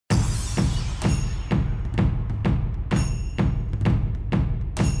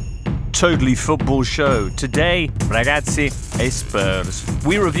Totally Football Show. Today, ragazzi, e Spurs.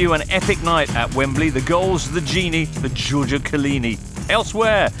 We review an epic night at Wembley, the goals, the genie, the Giorgio Chiellini.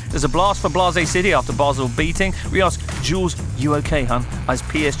 Elsewhere, there's a blast for Blase City after Basel beating. We ask Jules, you okay, hun? As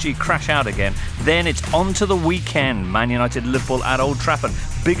PSG crash out again. Then it's on to the weekend. Man United, Liverpool at Old Trafford.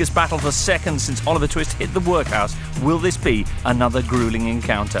 Biggest battle for seconds since Oliver Twist hit the workhouse. Will this be another grueling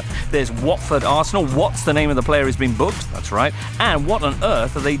encounter? There's Watford Arsenal. What's the name of the player who's been booked? That's right. And what on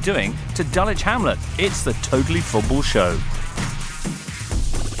earth are they doing to Dulwich Hamlet? It's the Totally Football Show.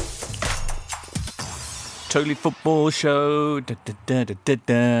 Totally Football Show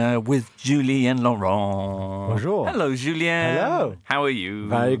with Julien Laurent. Bonjour. Hello, Julien. Hello. How are you?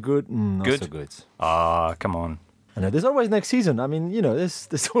 Very good. Not Good? so good. Ah, come on. I know there's always next season. I mean, you know,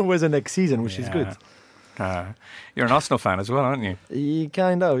 there's always a next season, which is good. You're an Arsenal fan as well, aren't you?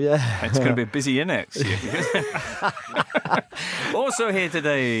 Kind of, yeah. It's going to be busy in next year. Also here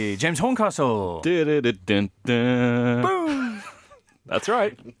today, James Horncastle. Boom. That's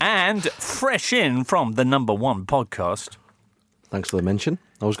right. And fresh in from the number one podcast. Thanks for the mention.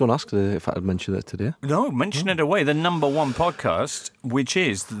 I was going to ask if I'd mention it today. No, mention it away. The number one podcast, which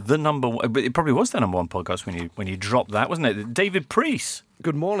is the number one, but it probably was the number one podcast when you dropped that, wasn't it? David Priest.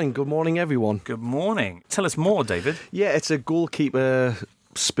 Good morning, everyone. Good morning. Tell us more, David. Yeah, it's a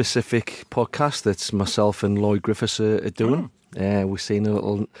goalkeeper-specific podcast that myself and Lloyd Griffiths are doing. We've seen a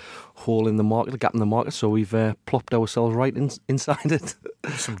little hole in the market, a gap in the market, so we've plopped ourselves right inside it.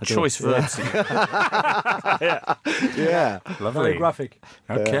 Some choice verbs. Yeah. Lovely. Very graphic.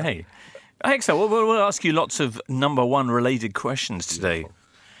 Okay. Excellent. We'll ask you lots of number one related questions today.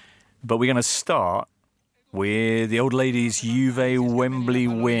 But we're going to start with the old ladies' Juve Wembley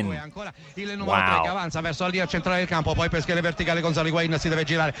win. Wow. Avanza verso la linea centrale del campo, poi per schiena verticale Gonzalo Higuain si deve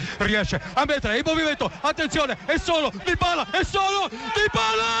girare, riesce a mettere il movimento, attenzione, è solo Dybala,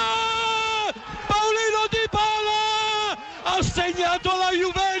 Paolino Dybala ha segnato la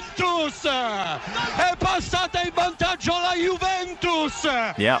Juventus, è passata in vantaggio la Juventus.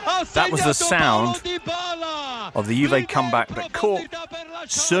 Yeah, that was the sound of the Juve comeback that caught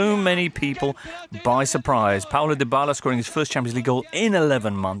so many people by surprise. Paulo Dybala scoring his first Champions League goal in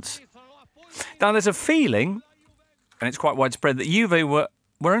 11 months. Now, there's a feeling, and it's quite widespread, that Juve were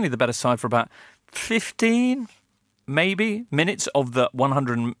only the better side for about 15, maybe, minutes of the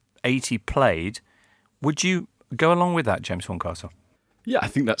 180 played. Would you go along with that, James Horncastle? Yeah, I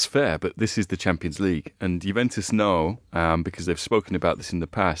think that's fair, but this is the Champions League. And Juventus know, because they've spoken about this in the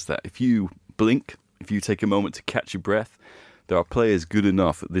past, that if you blink, if you take a moment to catch your breath, there are players good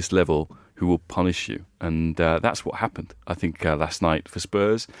enough at this level who will punish you. And that's what happened, I think, last night for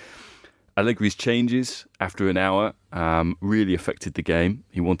Spurs. Allegri's changes after an hour really affected the game.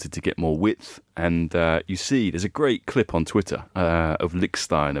 He wanted to get more width. And you see, there's a great clip on Twitter of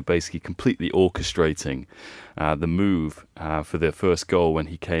Lichtsteiner basically completely orchestrating the move for their first goal when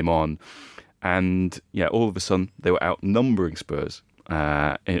he came on. And yeah, all of a sudden, they were outnumbering Spurs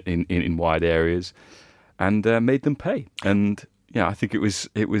in wide areas and made them pay. And yeah, I think it was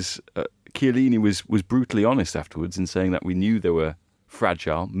Chiellini was brutally honest afterwards in saying that we knew they were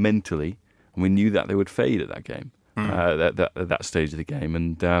fragile mentally, and we knew that they would fade at that game, at that stage of the game,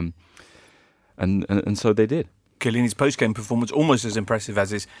 and so they did. Chiellini's post-game performance almost as impressive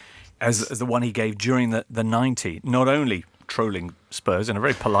as the one he gave during the 90. Not only trolling Spurs in a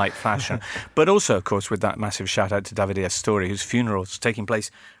very polite fashion, but also, of course, with that massive shout-out to Davide Astori, whose funeral is taking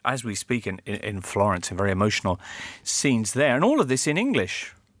place as we speak in Florence, in very emotional scenes there, and all of this in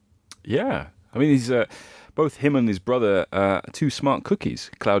English. Yeah, I mean, he's both him and his brother are two smart cookies.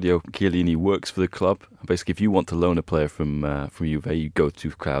 Claudio Chiellini works for the club. Basically, if you want to loan a player from Juve, you go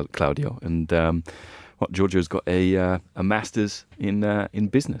to Claudio. And Giorgio's got a master's in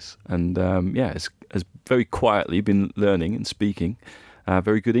business, and has very quietly been learning and speaking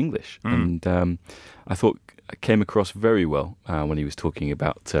very good English. And I thought came across very well when he was talking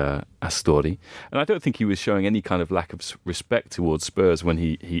about Astori. And I don't think he was showing any kind of lack of respect towards Spurs when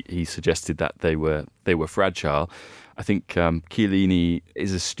he suggested that they were fragile. I think Chiellini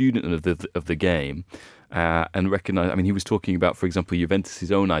is a student of the game and recognise. I mean, he was talking about, for example, Juventus'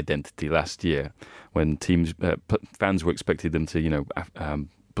 own identity last year when fans were expecting them to,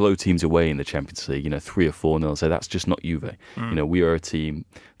 blow teams away in the Champions League, 3 or 4-0. So that's just not Juve. We are a team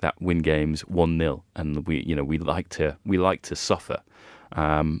that win games 1-0, and we like to suffer.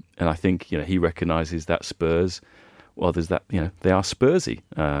 And I think he recognises that Spurs. Well, there's that they are Spursy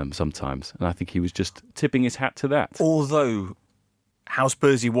sometimes, and I think he was just tipping his hat to that. Although, how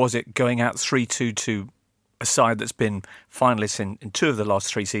Spursy was it going out 3-2 to a side that's been finalists in 2 of the last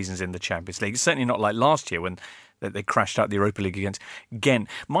 3 seasons in the Champions League. It's certainly not like last year when they crashed out the Europa League against Ghent.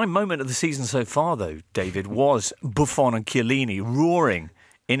 My moment of the season so far, though, David, was Buffon and Chiellini roaring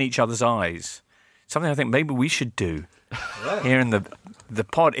in each other's eyes. Something I think maybe we should do here in the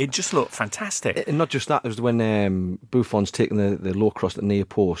pod. It just looked fantastic. And not just that, it was when Buffon's taken the low cross at the near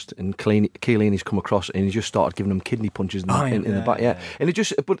post and Chiellini's come across and he just started giving them kidney punches in the back. Yeah. And it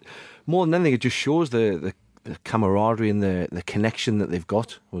just, but more than anything, it just shows the camaraderie and the connection that they've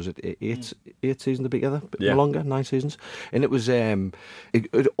got. Was it eight seasons together? A bit longer, 9 seasons. And it was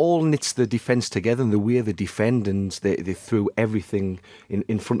it all knits the defence together and the way they defend, and they threw everything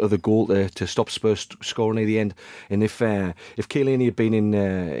in front of the goal to stop Spurs scoring near the end. And if Chiellini had been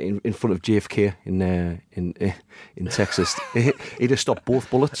in front of JFK in Texas, he'd have stopped both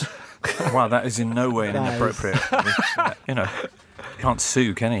bullets. Wow, that is in no way inappropriate. Can't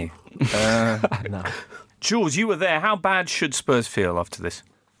sue, can he? No. Jules, you were there. How bad should Spurs feel after this?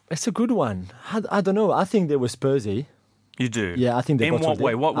 It's a good one. I don't know. I think they were Spursy. You do? Yeah, I think they bottled it.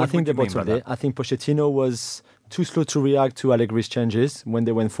 In what way? I think they bottled it. I think Pochettino was too slow to react to Allegri's changes when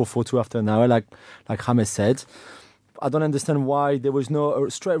they went 4-4-2 after an hour, like James said. I don't understand why there was no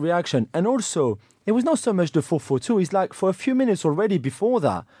straight reaction. And also, it was not so much the 4-4-2. It's like for a few minutes already before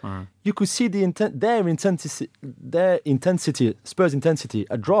that, you could see their intensity, Spurs' intensity,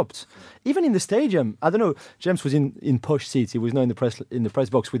 had dropped. Even in the stadium, I don't know. James was in posh seats. He was not in the press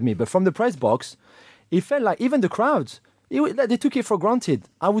box with me. But from the press box, it felt like even the crowds, they took it for granted.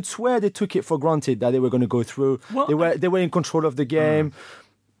 I would swear they took it for granted that they were going to go through. Well, they were in control of the game.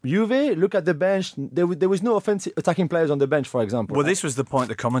 Juve, look at the bench. There was no offensive attacking players on the bench, for example. Well, this was the point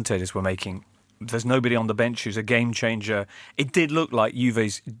the commentators were making. There's nobody on the bench who's a game changer. It did look like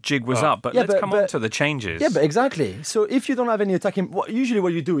Juve's jig was up, but let's come on to the changes. Yeah, but exactly. So if you don't have any attacking... usually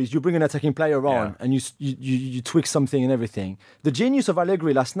what you do is you bring an attacking player on and you tweak something and everything. The genius of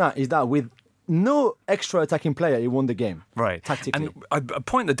Allegri last night is that with no extra attacking player, he won the game. Right. Tactically. And a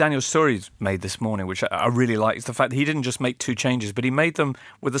point that Daniel Sturridge made this morning, which I really like, is the fact that he didn't just make 2 changes, but he made them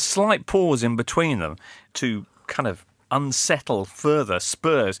with a slight pause in between them to kind of unsettle further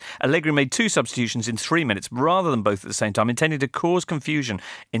Spurs. Allegri made 2 substitutions in 3 minutes rather than both at the same time, intending to cause confusion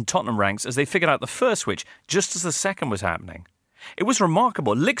in Tottenham ranks as they figured out the first switch just as the second was happening. It was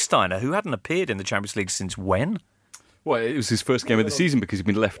remarkable. Lichtsteiner, who hadn't appeared in the Champions League since when? Well, it was his first game of the season because he'd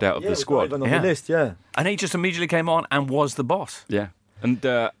been left out of the squad. On the list, And he just immediately came on and was the boss. Yeah. And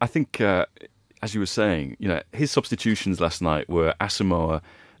I think, as you were saying, his substitutions last night were Asamoah,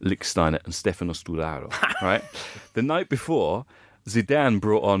 Lichtsteiner and Stefano Sturaro, right? The night before, Zidane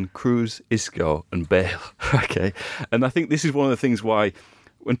brought on Cruz, Isco and Bale, okay? And I think this is one of the things why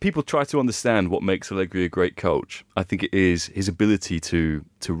when people try to understand what makes Allegri a great coach, I think it is his ability to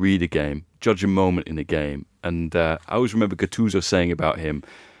read a game, judge a moment in a game. And I always remember Gattuso saying about him,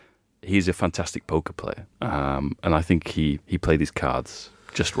 he's a fantastic poker player. And I think he played his cards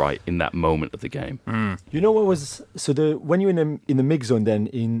just right in that moment of the game. You know what was when you're in the mix zone, then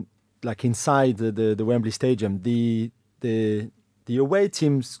inside the Wembley Stadium, the away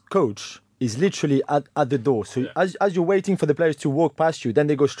team's coach is literally at the door. So as you're waiting for the players to walk past you, then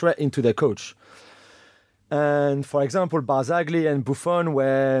they go straight into their coach. And for example, Barzagli and Buffon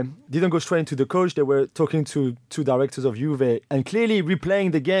didn't go straight into the coach. They were talking to 2 directors of Juve and clearly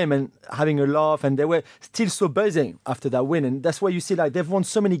replaying the game and having a laugh. And they were still so buzzing after that win. And that's why you see they've won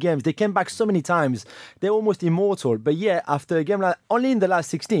so many games. They came back so many times. They're almost immortal. But yeah, after a game only in the last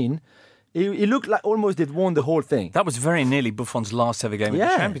 16, it looked like almost they'd won the whole thing. That was very nearly Buffon's last ever game in the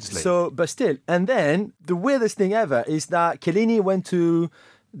Champions League. But still. And then the weirdest thing ever is that Chiellini went to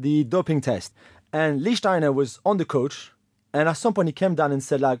the doping test. And Lichtsteiner was on the coach, and at some point he came down and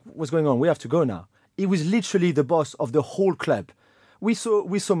said, what's going on? We have to go now. He was literally the boss of the whole club. We saw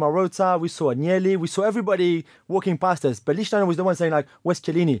Marotta, we saw Agnelli, we saw everybody walking past us, but Lichtsteiner was the one saying, where's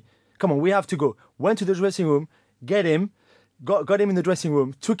Chiellini? Come on, we have to go. Went to the dressing room, got him in the dressing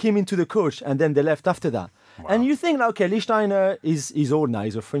room, took him into the coach, and then they left after that. Wow. And you think, okay, Lichtsteiner is old now,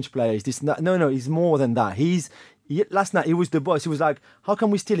 he's a French player. No, he's more than that. Last night, he was the boss. He was like, how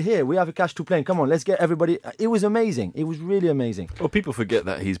come we're still here? We have a cash to play. Come on, let's get everybody. It was amazing. It was really amazing. Well, people forget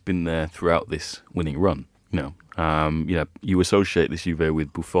that he's been there throughout this winning run. You associate this Juve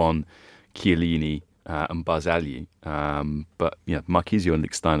with Buffon, Chiellini and Barzagli. But Marchisio and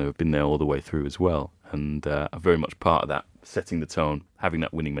Lichtsteiner have been there all the way through as well. And are very much part of that, setting the tone, having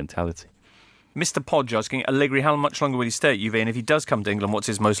that winning mentality. Mr. Podge asking, Allegri, how much longer will he stay at Juve? And if he does come to England, what's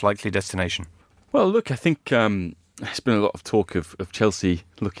his most likely destination? Well, look, I think there's been a lot of talk of Chelsea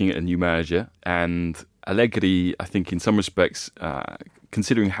looking at a new manager, and Allegri, I think in some respects,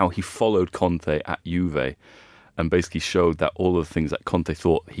 considering how he followed Conte at Juve and basically showed that all of the things that Conte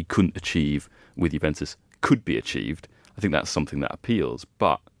thought he couldn't achieve with Juventus could be achieved, I think that's something that appeals.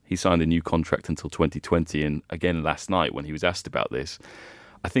 But he signed a new contract until 2020, and again last night when he was asked about this,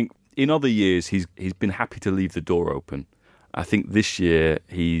 I think in other years he's been happy to leave the door open. I think this year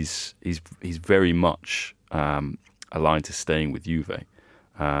he's very much aligned to staying with Juve,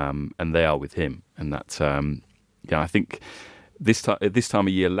 and they are with him. And that, I think this time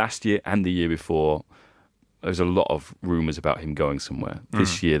of year, last year and the year before, there's a lot of rumours about him going somewhere.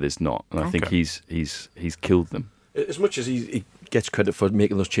 This year there's not, and I think he's killed them. As much as he gets credit for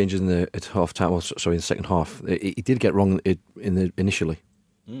making those changes in the second half, he did get wrong initially.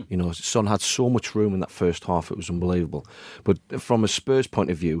 You know, Son had so much room in that first half, it was unbelievable. But from a Spurs point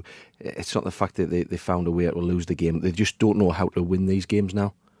of view, it's not the fact that they found a way to lose the game. They just don't know how to win these games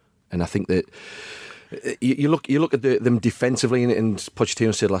now. And I think that you look at them defensively, and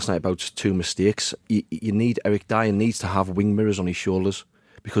Pochettino said last night about 2 mistakes. You need Eric Dyer needs to have wing mirrors on his shoulders,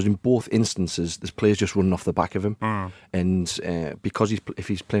 because in both instances, there's players just running off the back of him, and because if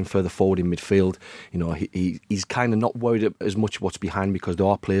he's playing further forward in midfield, you know, he's kind of not worried as much what's behind, because there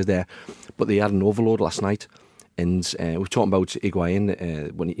are players there. But they had an overload last night, and we're talking about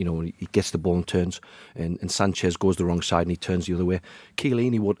Higuain when he gets the ball and turns, and Sanchez goes the wrong side and he turns the other way.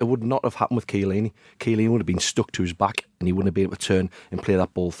 Chiellini would not have happened with Chiellini. Chiellini would have been stuck to his back, and he wouldn't have been able to turn and play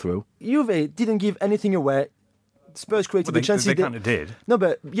that ball through. Juve didn't give anything away. Spurs created the chances. They kind of did. No,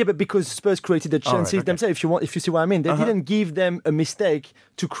 but because Spurs created the chances themselves. If you see what I mean, they didn't give them a mistake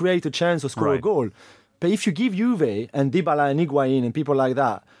to create a chance or score a goal. But if you give Juve and Dybala and Higuain and people like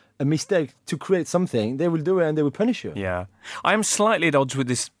that a mistake to create something, they will do it and they will punish you. Yeah, I am slightly at odds with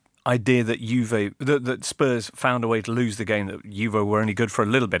this idea that that Spurs found a way to lose the game, that Juve were only good for a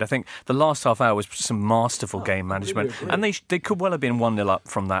little bit. I think the last half hour was some masterful game management, and they could well have been 1-0 up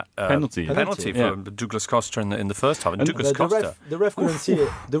from that penalty from Douglas Costa in the first half. And Douglas Costa, the ref couldn't see it.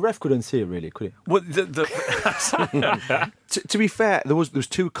 The ref couldn't see it really, could he? Well, to be fair, there was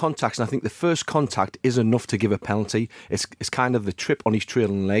 2 contacts, and I think the first contact is enough to give a penalty. It's kind of the trip on his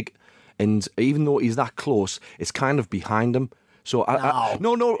trailing leg, and even though he's that close, it's kind of behind him. So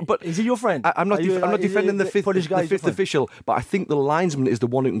no, but is he your friend? I'm not defending the fifth official, but I think the linesman is the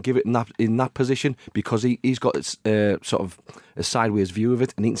one who can give it in that position, because he's got sort of a sideways view of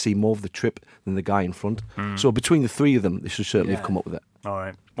it, and he can see more of the trip than the guy in front. So between the 3 of them, they should certainly have come up with it. All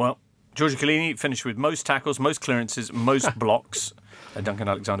right. Well, Giorgio Chiellini finished with most tackles, most clearances, most blocks. Duncan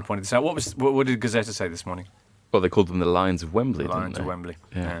Alexander pointed this out. What did Gazzetta say this morning? Well, they called them the Lions of Wembley. The Lions of Wembley.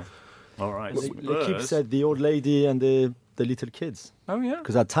 Yeah. All right. L'Équipe said the old lady and the little kids. Oh yeah.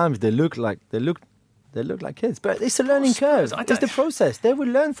 Because at times they look like kids, but it's a learning curve. It's the process. They will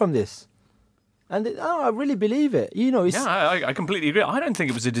learn from this. And I really believe it. You know, I completely agree. I don't think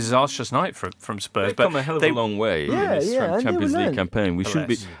it was a disastrous night from Spurs. They've come a hell of a long way in this Champions League campaign. We shouldn't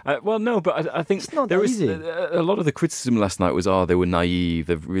be. I think there is a lot of the criticism last night was, they were naive.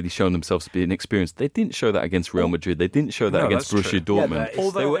 They've really shown themselves to be inexperienced. They didn't show that against Real Madrid. They didn't show that against Borussia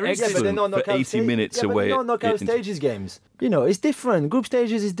Dortmund. They were excellent for 80 minutes away. They're not knockout stages games. You know, it's different. Group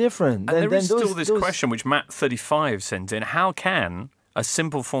stages is different. And there is still this question which Matt35 sent in: how can a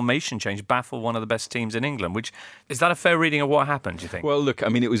simple formation change baffle one of the best teams in England? Which is that a fair reading of what happened, do you think? Well, look, I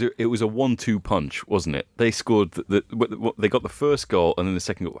mean, it was a 1-2 punch, wasn't it? They scored they got the first goal and then the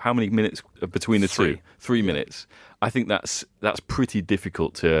second goal. How many minutes between the 2? 3 minutes. I think that's pretty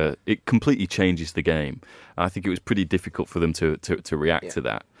difficult it completely changes the game. I think it was pretty difficult for them to react to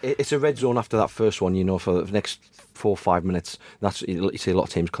that. It's a red zone after that first one, you know, for the next 4 or 5 minutes. You see a lot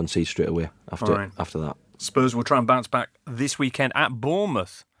of teams concede straight away after that. Spurs will try and bounce back this weekend at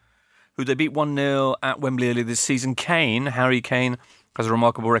Bournemouth, who they beat 1-0 at Wembley earlier this season. Harry Kane, has a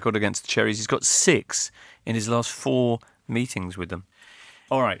remarkable record against the Cherries. He's got 6 in his last 4 meetings with them.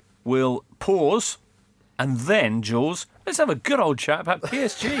 All right, we'll pause, and then, Jules, let's have a good old chat about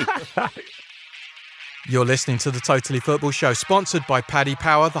PSG. You're listening to The Totally Football Show, sponsored by Paddy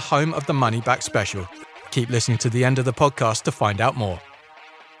Power, the home of the Money Back Special. Keep listening to the end of the podcast to find out more.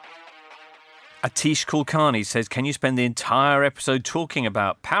 Atish Kulkarni says, can you spend the entire episode talking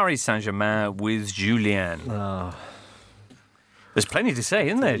about Paris Saint-Germain with Julien? There's plenty to say,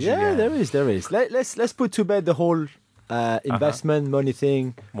 isn't there, Julien? Yeah, there is. Let's put to bed the whole investment, money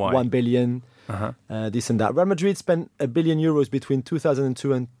thing, Why? 1 billion, this and that. Real Madrid spent €1 billion between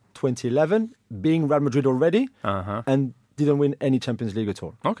 2002 and 2011, being Real Madrid already, and didn't win any Champions League at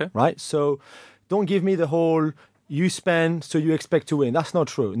all. Okay. Right? So don't give me the whole... you spend, so you expect to win. That's not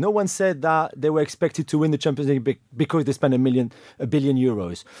true. No one said that they were expected to win the Champions League because they spent €1 billion.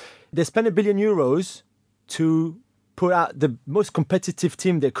 They spent €1 billion to put out the most competitive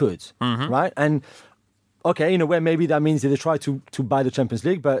team they could, right? And okay, in a way, maybe that means that they try to buy the Champions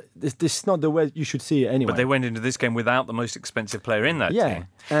League, but this is not the way you should see it anyway. But they went into this game without the most expensive player in that team.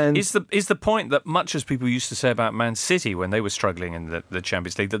 And is the point that, much as people used to say about Man City when they were struggling in the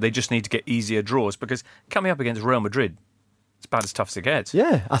Champions League, that they just need to get easier draws? Because coming up against Real Madrid, it's about as tough as it gets.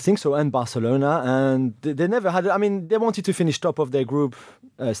 Yeah, I think so. And Barcelona, and they never had. I mean, they wanted to finish top of their group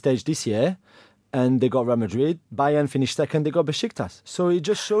stage this year, and they got Real Madrid. Bayern finished second. They got Besiktas. So it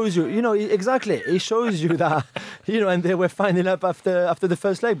just shows you, exactly. It shows you that, and they were finding up after the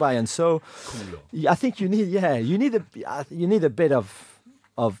first leg, Bayern. So I think you need a bit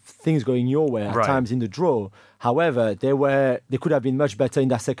of things going your way at times in the draw. However, they could have been much better in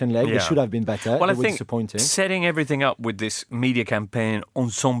that second leg. They should have been better. Well, they I were think disappointing. Setting everything up with this media campaign,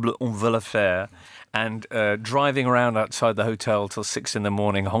 Ensemble, on veut le faire, and driving around outside the hotel till 6 a.m,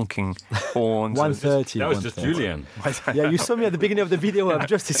 honking horns. 1:30. That was just Julian. Yeah, you saw me at the beginning of the video. I'm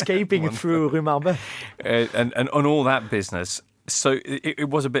just escaping through Rue Marbeuf. And all that business. So it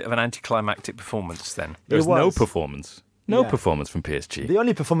was a bit of an anticlimactic performance then. There was no was. performance. No performance from PSG. The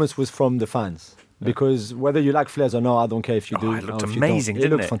only performance was from the fans. Because whether you like flares or not, I don't care if you do. It looked or if you amazing, don't.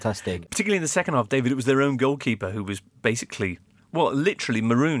 didn't it? It looked fantastic. Particularly in the second half, David, it was their own goalkeeper who was basically, literally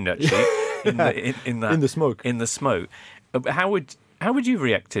marooned, actually, in the smoke. In the smoke. How would you have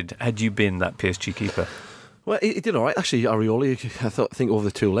reacted had you been that PSG keeper? Well, he did all right. Actually, Arioli, I think over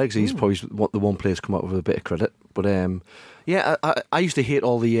the 2 legs, he's probably the one player to come out with a bit of credit. But I used to hate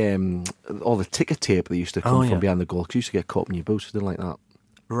all the ticker tape that used to come from behind the goal, because you used to get caught in your boots. I didn't like that.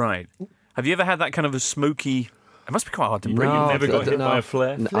 Right. Have you ever had that kind of a smoky... It must be quite hard to breathe. You've never got hit by a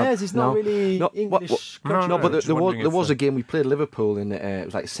flare? Flares is not really English. But there was a game we played Liverpool in. It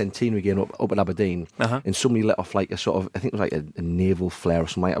was like a centenary game up at Aberdeen, and somebody let off like a sort of, I think it was like a naval flare or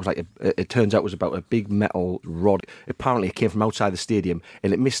something. It was like it turns out it was about a big metal rod. Apparently it came from outside the stadium,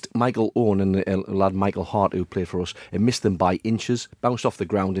 and it missed Michael Owen and a lad Michael Hart who played for us. It missed them by inches, bounced off the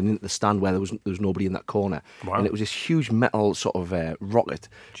ground and into the stand where there was nobody in that corner. Wow. And it was this huge metal sort of rocket.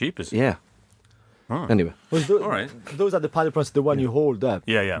 Jeepers. Yeah. Anyway. All right. Those are the paddle the one you hold up.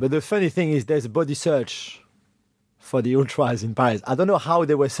 Yeah. But the funny thing is there's a body search for the ultras in Paris. I don't know how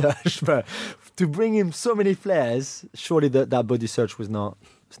they were searched, but to bring him so many flares, surely that body search was not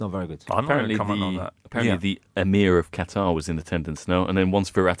very good. Apparently the Emir of Qatar was in attendance now, and then once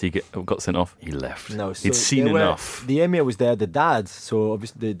Verratti got sent off, he left. No, so he'd seen enough. The Emir was there, the dad, so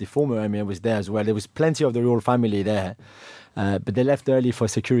obviously the former Emir was there as well. There was plenty of the royal family there. But they left early for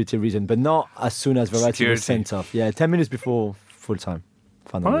security reason, but not as soon as Verratti was sent off. Yeah, 10 minutes before full time.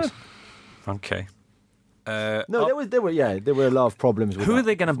 Okay. No, there were a lot of problems with Who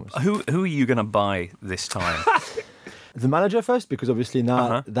are you gonna buy this time? The manager first, because obviously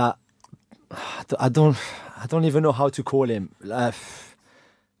now that I don't even know how to call him. Unai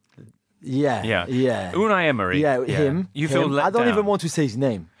Emery. Him. You feel let I don't down. even want to say his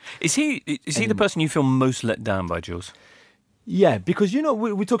name. Is he the person you feel most let down by, Jules? Yeah, because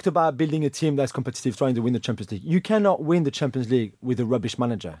we talked about building a team that's competitive, trying to win the Champions League. You cannot win the Champions League with a rubbish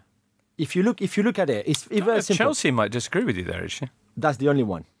manager. If you look at it, it's very simple. Chelsea might disagree with you there, actually. That's the only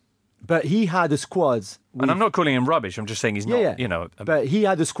one. But he had a squad. And I'm not calling him rubbish. I'm just saying he's not. But he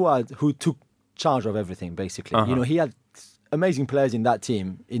had a squad who took charge of everything, basically. He had amazing players in that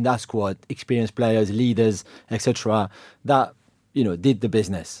team, in that squad, experienced players, leaders, etc. That did the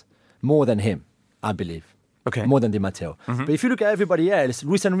business more than him, I believe. Okay. More than Di Matteo. But if you look at everybody else,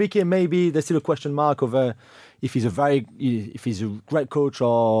 Luis Enrique, maybe there's still a question mark over if he's a great coach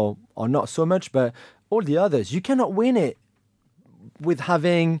or not so much. But all the others, you cannot win it with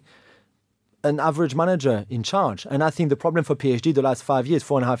having an average manager in charge. And I think the problem for PSG the last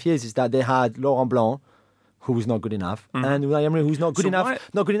 4.5 years, is that they had Laurent Blanc, who was not good enough, and Unai Emery, who's not good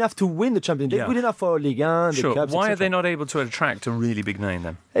enough to win the Champions League, good enough for Ligue 1, the Cups, Why etc. are they not able to attract a really big name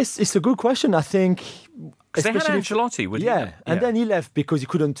then? It's a good question, I think. Because they had Ancelotti, and then he left because he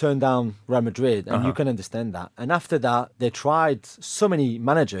couldn't turn down Real Madrid, and you can understand that. And after that, they tried so many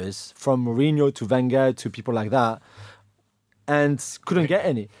managers, from Mourinho to Wenger to people like that, and couldn't get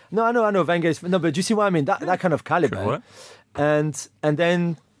any. No, I know Wenger is... No, but do you see what I mean? That kind of caliber. Sure. And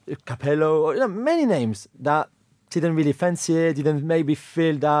then Capello, many names that didn't really fancy it, didn't maybe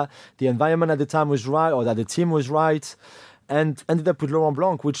feel that the environment at the time was right or that the team was right, and ended up with Laurent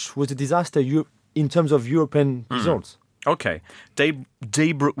Blanc, which was a disaster in terms of European results. Okay.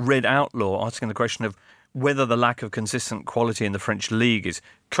 Daybrook Red Outlaw asking the question of whether the lack of consistent quality in the French league is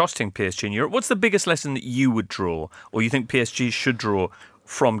costing PSG in Europe. What's the biggest lesson that you would draw, or you think PSG should draw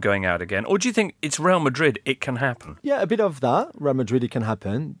from going out again? Or do you think it's Real Madrid, it can happen? Yeah, a bit of that. Real Madrid, it can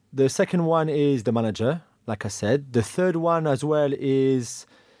happen. The second one is the manager. like I said. The third one as well is,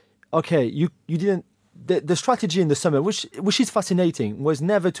 okay, you didn't... The strategy in the summer, which is fascinating, was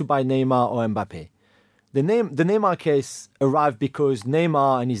never to buy Neymar or Mbappe. The Neymar case arrived because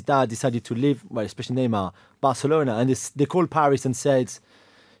Neymar and his dad decided to leave, well, especially Neymar, Barcelona, and they called Paris and said,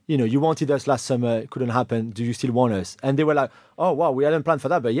 you wanted us last summer, it couldn't happen, do you still want us? And they were like, oh, wow, we hadn't planned for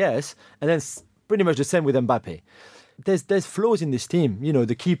that, but yes. And then pretty much the same with Mbappe. There's flaws in this team.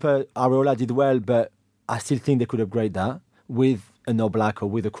 The keeper, Areola, did well, but I still think they could upgrade that with an Oblak or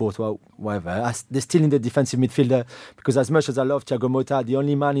with a Courtois, whatever. They're still in the defensive midfielder, because as much as I love Thiago Motta, the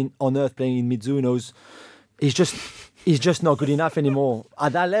only man on earth playing in Mizuno's, he's just not good enough anymore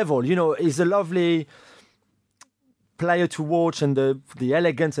at that level. He's a lovely player to watch and the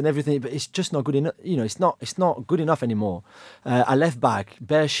elegance and everything, but it's just not good enough. It's not good enough anymore. A left back,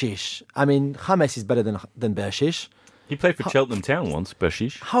 Bershish. I mean, James is better than Bershish. He played for Cheltenham Town once,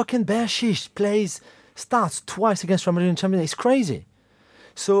 Bershish. How can Bershish starts twice against Real Madrid in Champions League? It's crazy.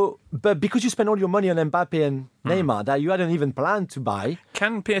 So, but because you spend all your money on Mbappe and Neymar that you hadn't even planned to buy.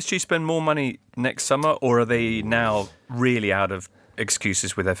 Can PSG spend more money next summer, or are they now really out of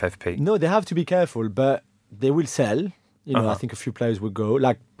excuses with FFP? No, they have to be careful, but they will sell. I think a few players will go,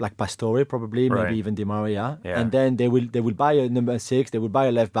 like Pastore probably, maybe even Di Maria. Yeah. And then they will buy a number 6, they will buy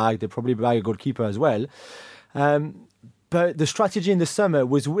a left back, they'll probably buy a goalkeeper as well. But the strategy in the summer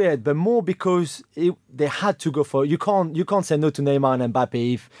was weird, but more because they had to go for... You can't say no to Neymar and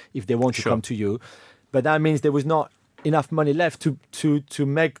Mbappe if they want to come to you. But that means there was not enough money left to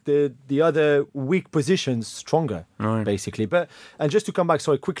make the other weak positions stronger, basically. And just to come back,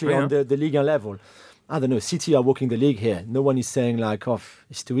 quickly on the Ligue 1 level, I don't know, City are walking the league here. No one is saying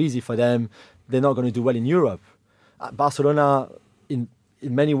it's too easy for them. They're not going to do well in Europe. Barcelona, in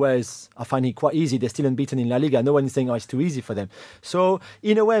many ways, I find it quite easy. They're still unbeaten in La Liga. No one is saying, it's too easy for them. So,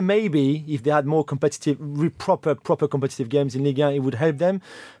 in a way, maybe if they had more competitive, proper competitive games in Liga, it would help them.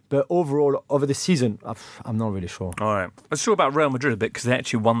 But overall, over the season, I'm not really sure. All right. Let's talk about Real Madrid a bit, because they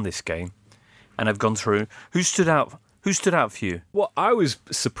actually won this game and have gone through. Who stood out for you? Well, I was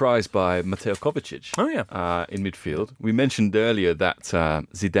surprised by Mateo Kovacic. Oh, yeah. In midfield. We mentioned earlier that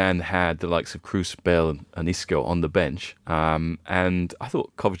Zidane had the likes of Kroos, Bale and Isco on the bench. And I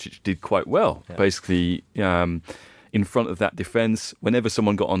thought Kovacic did quite well. Yeah. Basically, in front of that defence, whenever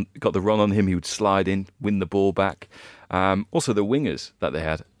someone got the run on him, he would slide in, win the ball back. Also, the wingers that they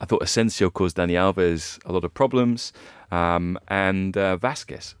had. I thought Asensio caused Dani Alves a lot of problems. And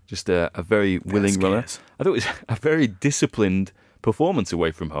Vasquez, just a very willing runner. I thought it was a very disciplined performance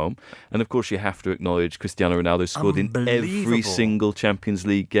away from home. And of course, you have to acknowledge Cristiano Ronaldo scored in every single Champions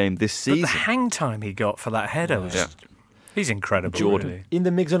League game this season. But the hang time he got for that header was... He's incredible, Jordan. Really. In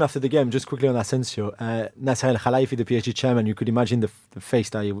the mix zone after the game, just quickly on Asensio, Nasser El Khelaifi, the PSG chairman, you could imagine the face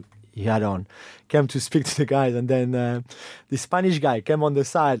that he had on, came to speak to the guys, and then the Spanish guy came on the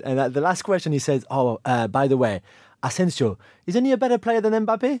side, and at the last question he says, by the way, Asensio, isn't he a better player than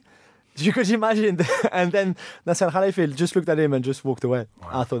Mbappe? You could imagine. And then Nasser El Khelaifi just looked at him and just walked away.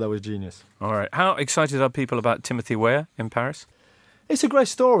 Wow. I thought that was genius. All right. How excited are people about Timothy Weah in Paris? It's a great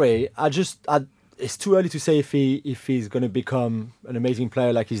story. It's too early to say if he's going to become an amazing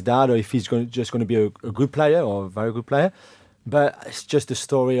player like his dad, or if he's just going to be a good player or a very good player. But it's just the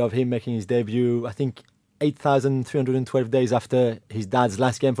story of him making his debut, I think, 8,312 days after his dad's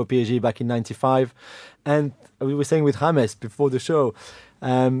last game for PSG back in 95. And we were saying with James before the show,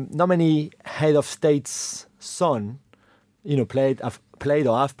 not many head of state's son, have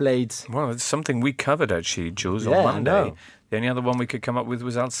played. Well, it's something we covered, actually, Jules, on Monday. The only other one we could come up with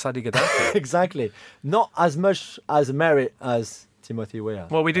was Al-Sadi Gaddafi. Exactly. Not as much as merit as Timothy Weah.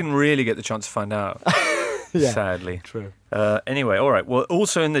 Well, we didn't really get the chance to find out, sadly. True. Anyway, all right. Well,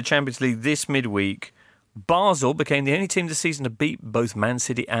 also in the Champions League this midweek, Basel became the only team this season to beat both Man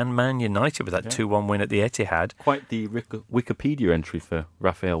City and Man United with that 2-1 win at the Etihad. Quite the Wikipedia entry for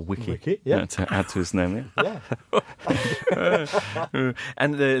Raphael Wiki. To add to his name.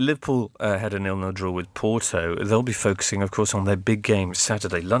 And Liverpool had a 0-0 draw with Porto. They'll be focusing, of course, on their big game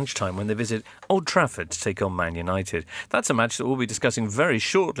Saturday lunchtime when they visit Old Trafford to take on Man United. That's a match that we'll be discussing very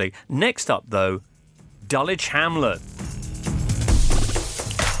shortly. Next up, though, Dulwich Hamlet.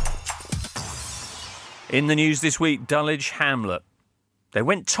 In the news this week, Dulwich Hamlet. They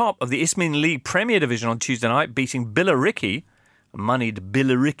went top of the Isthmian League Premier Division on Tuesday night, beating Billericay, moneyed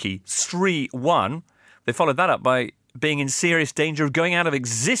Billericay, 3-1. They followed that up by being in serious danger of going out of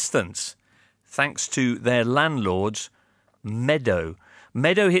existence, thanks to their landlords, Meadow.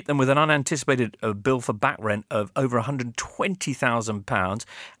 Meadow hit them with an unanticipated bill for back rent of over £120,000,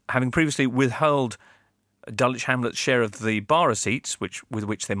 having previously withheld Dulwich Hamlet's share of the bar receipts, with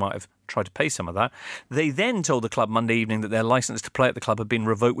which they might have tried to pay some of that. They then told the club Monday evening that their licence to play at the club had been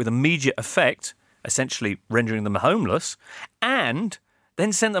revoked with immediate effect, essentially rendering them homeless, and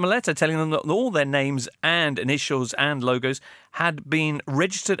then sent them a letter telling them that all their names and initials and logos had been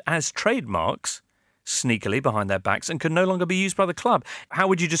registered as trademarks sneakily behind their backs and could no longer be used by the club. How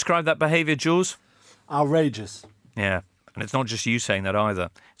would you describe that behaviour, Jules? Outrageous. Yeah, and it's not just you saying that either.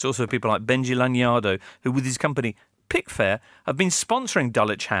 It's also people like Benji Lanyardo, who with his company Pickfair have been sponsoring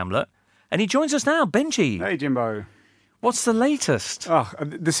Dulwich Hamlet. And he joins us now. Benji. Hey, Jimbo. What's the latest?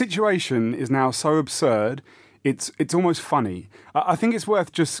 The situation is now so absurd, it's almost funny. I think it's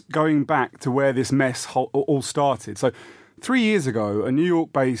worth just going back to where this mess all started. So 3 years ago, a New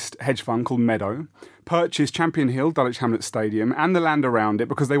York-based hedge fund called Meadow purchased Champion Hill, Dulwich Hamlet Stadium, and the land around it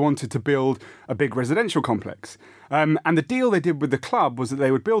because they wanted to build a big residential complex. And the deal they did with the club was that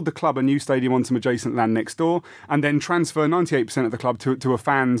they would build the club a new stadium on some adjacent land next door and then transfer 98% of the club to a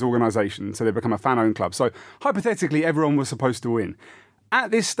fans' organisation, so they become a fan-owned club. So hypothetically, everyone was supposed to win. At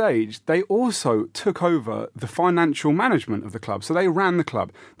this stage, they also took over the financial management of the club. So they ran the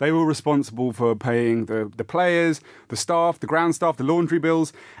club. They were responsible for paying the players, the staff, the ground staff, the laundry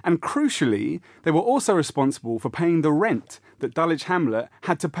bills. And crucially, they were also responsible for paying the rent that Dulwich Hamlet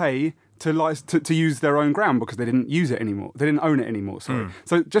had to pay to use their own ground because they didn't use it anymore. They didn't own it anymore, sorry.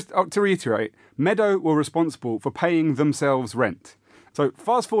 So just to reiterate, Meadow were responsible for paying themselves rent. So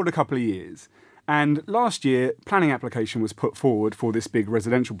fast forward a couple of years. And last year, planning application was put forward for this big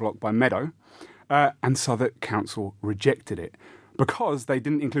residential block by Meadow, and Southwark Council rejected it because they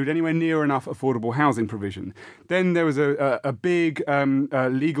didn't include anywhere near enough affordable housing provision. Then there was a big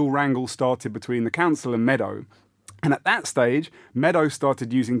legal wrangle started between the council and Meadow. And at that stage, Meadow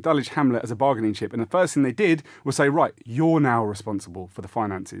started using Dulwich Hamlet as a bargaining chip. And the first thing they did was say, right, you're now responsible for the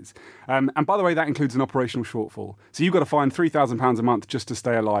finances. And by the way, that includes an operational shortfall. So you've got to find £3,000 a month just to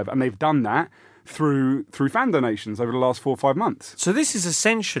stay alive. And they've done that through fan donations over the last 4 or 5 months. So this is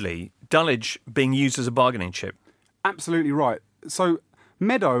essentially Dulwich being used as a bargaining chip. Absolutely right. So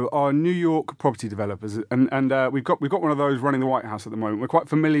Meadow are New York property developers, and we've got one of those running the White House at the moment. We're quite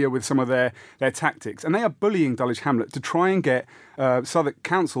familiar with some of their tactics, and they are bullying Dulwich Hamlet to try and get Southwark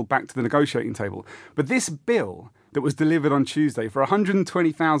Council back to the negotiating table. But this bill that was delivered on Tuesday for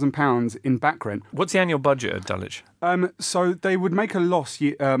 £120,000 in back rent. What's the annual budget at Dulwich? So they would make a loss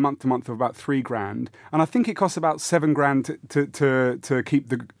month to month of about £3,000, and I think it costs about £7,000 to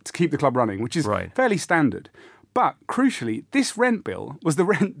keep the club running, which is fairly standard. But crucially, this rent bill was the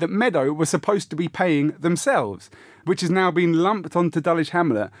rent that Meadow was supposed to be paying themselves, which has now been lumped onto Dulwich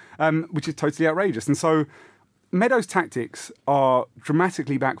Hamlet, which is totally outrageous. And so Meadow's tactics are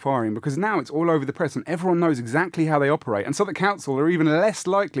dramatically backfiring because now it's all over the press and everyone knows exactly how they operate. And Southwark Council are even less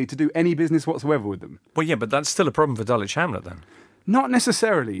likely to do any business whatsoever with them. Well, yeah, but that's still a problem for Dulwich Hamlet then. Not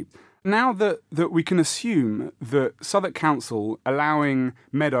necessarily. Now that we can assume that Southwark Council allowing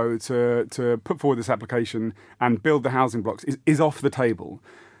Meadow to put forward this application and build the housing blocks is off the table,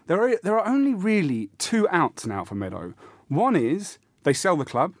 there are only really 2 outs now for Meadow. One is they sell the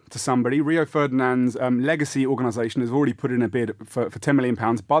club to somebody. Rio Ferdinand's legacy organisation has already put in a bid for £10 million.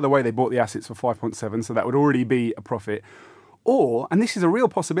 By the way, they bought the assets for 5.7, so that would already be a profit. Or, and this is a real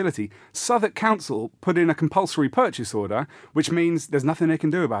possibility, Southwark Council put in a compulsory purchase order, which means there's nothing they can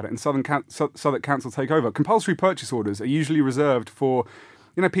do about it, and Southwark Council take over. Compulsory purchase orders are usually reserved for,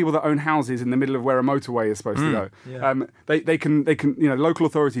 people that own houses in the middle of where a motorway is supposed to go. Yeah. They can, local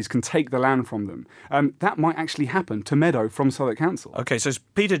authorities can take the land from them. That might actually happen to Meadow from Southwark Council. OK, so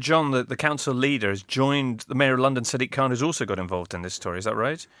Peter John, the council leader, has joined the Mayor of London, Sadiq Khan, who's also got involved in this story. Is that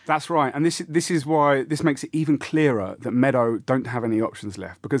right? That's right. And this is why this makes it even clearer that Meadow don't have any options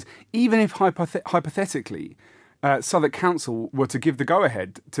left. Because even if hypothetically Southwark Council were to give the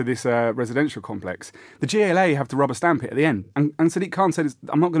go-ahead to this residential complex, the GLA have to rubber stamp it at the end. And Sadiq Khan said,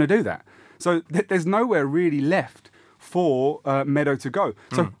 I'm not going to do that. So there's nowhere really left for Meadow to go.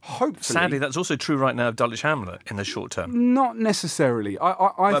 So hopefully... Sadly, that's also true right now of Dulwich Hamlet in the short term. Not necessarily.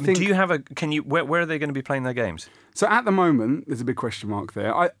 I think... Do you have where are they going to be playing their games? So at the moment, there's a big question mark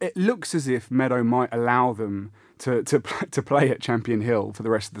there. It looks as if Meadow might allow them to play at Champion Hill for the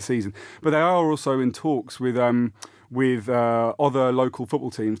rest of the season. But they are also in talks with other local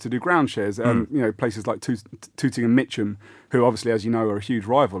football teams to do ground shares. Places like Tooting and Mitcham, who obviously, as you know, are a huge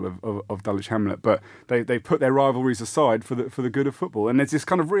rival of Dulwich Hamlet. But they put their rivalries aside for the good of football. And there's this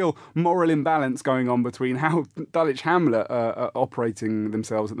kind of real moral imbalance going on between how Dulwich Hamlet are operating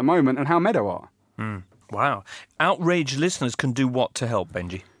themselves at the moment and how Meadow are. Wow. Outraged listeners can do what to help,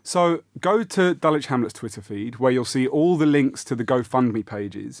 Benji? So go to Dulwich Hamlet's Twitter feed where you'll see all the links to the GoFundMe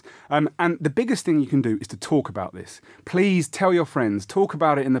pages. And the biggest thing you can do is to talk about this. Please tell your friends, talk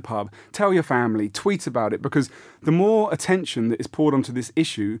about it in the pub, tell your family, tweet about it, because the more attention that is poured onto this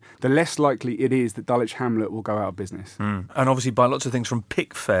issue, the less likely it is that Dulwich Hamlet will go out of business. And obviously buy lots of things from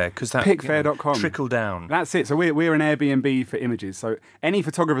Pickfair, because that Pickfair.com. trickle down. That's it. So we're an Airbnb for images. So any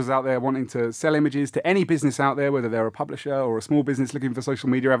photographers out there wanting to sell images to any business out there, whether they're a publisher or a small business looking for social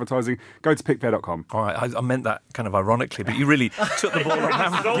media advertising, go to pickfair.com. All right, I meant that kind of ironically, but you really took the ball on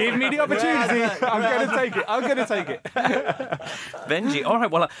hand. Give me the opportunity. I'm going to take it. Benji, all right,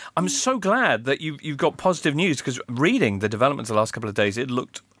 well, I'm so glad that you've got positive news, because reading the developments the last couple of days, it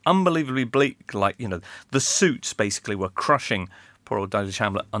looked unbelievably bleak. Like, the suits basically were crushing poor old Dulwich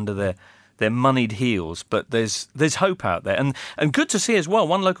Hamlet under their moneyed heels. But there's hope out there. And good to see as well,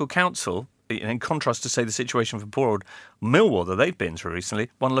 one local council, in contrast to, say, the situation for poor old Millwall that they've been through recently,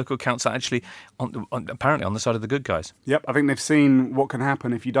 one local council actually apparently on the side of the good guys. Yep, I think they've seen what can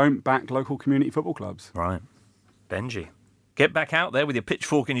happen if you don't back local community football clubs. Right. Benji, get back out there with your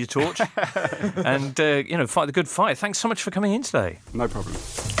pitchfork and your torch and, fight the good fight. Thanks so much for coming in today. No problem.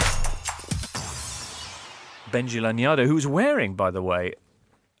 Benji Lanyardo, who's wearing, by the way,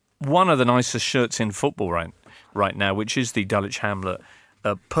 one of the nicest shirts in football right now, which is the Dulwich Hamlet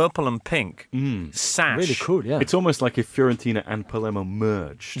purple and pink sash. Really cool, yeah. It's almost like if Fiorentina and Palermo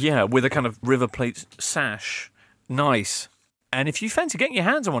merged. Yeah, with a kind of River Plate sash. Nice. And if you fancy getting your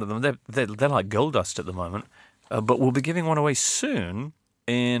hands on one of them, they're like gold dust at the moment. But we'll be giving one away soon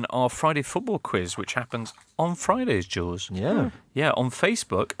in our Friday football quiz, which happens on Fridays, Jules. Yeah. Yeah, on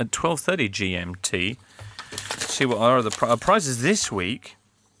Facebook at 12:30 GMT. See what are the prizes this week.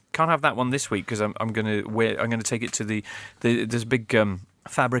 Can't have that one this week because I'm going to take it to there's a big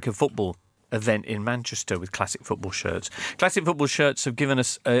Fabric of Football event in Manchester with classic football shirts. Classic football shirts have given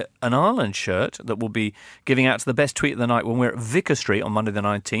us an Ireland shirt that we'll be giving out to the best tweet of the night when we're at Vicar Street on Monday the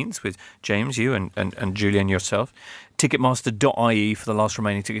 19th with James, you and Julian yourself. Ticketmaster.ie for the last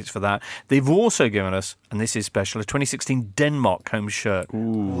remaining tickets for that. They've also given us, and this is special, a 2016 Denmark home shirt.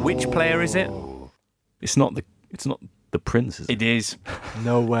 Ooh. Which player is it? It's not the Prince, is it? It is.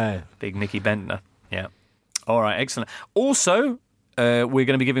 No way. Big Nicky Bentner. Yeah. All right, excellent. Also, we're going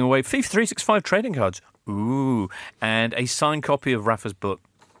to be giving away FIFA 365 trading cards. Ooh. And a signed copy of Rafa's book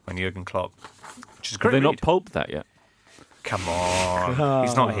on Jurgen Klopp, which is great. Have they not pulped that yet? Come on.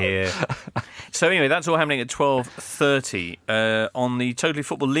 He's not here. So anyway, that's all happening at 12:30 on the Totally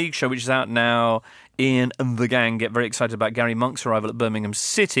Football League show, which is out now. Ian and the gang get very excited about Gary Monk's arrival at Birmingham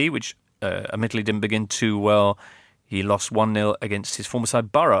City, which admittedly didn't begin too well. He lost 1-0 against his former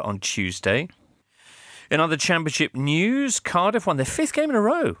side Borough on Tuesday. In other championship news, Cardiff won their 5th game in a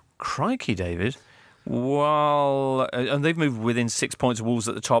row. Crikey, David. Well, and they've moved within 6 points of Wolves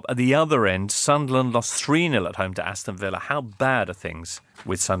at the top. At the other end, Sunderland lost 3-0 at home to Aston Villa. How bad are things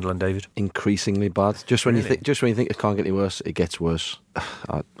with Sunderland, David? Increasingly bad. Just when you think it can't get any worse, it gets worse.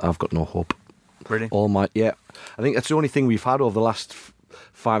 I've got no hope. Really? I think that's the only thing we've had over the last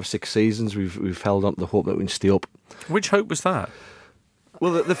 5-6 seasons. We've held on to the hope that we can stay up. Which hope was that?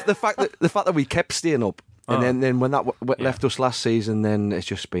 Well, the fact that we kept staying up, and then when that left us last season, then it's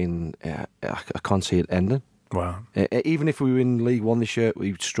just been I can't see it ending. Wow. Even if we were in League One this year,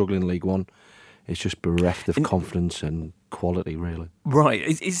 we struggle in League One. It's just bereft of confidence and quality, really. Right.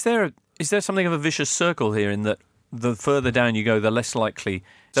 Is there something of a vicious circle here in that the further down you go, the less likely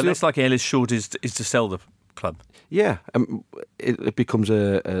Ellis Short is to sell the club? Yeah, it becomes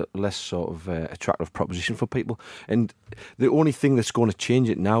a less sort of attractive proposition for people. And the only thing that's going to change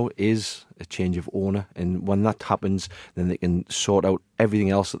it now is a change of owner. And when that happens, then they can sort out everything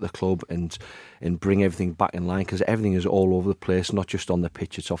else at the club and bring everything back in line, because everything is all over the place, not just on the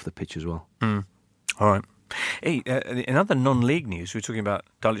pitch, it's off the pitch as well. Mm. All right. Hey, in other non-league news, we were talking about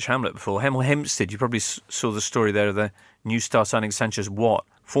Dulwich Hamlet before. Hemel Hempstead, you probably saw the story there of the new star signing Sanchez Watt,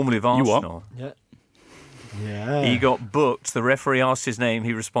 formerly of Arsenal. Yeah. Yeah. He got booked. The referee asked his name.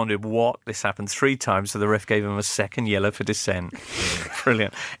 He responded, "What?" This happened 3 times, so the ref gave him a second yellow for dissent.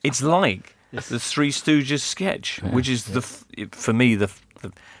 Brilliant. It's like the Three Stooges sketch, which is, for me,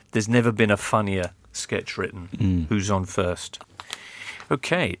 there's never been a funnier sketch written. Who's on first?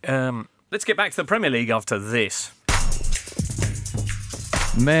 Okay, let's get back to the Premier League after this.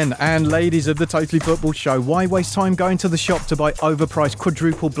 Men and ladies of the Totally Football Show, why waste time going to the shop to buy overpriced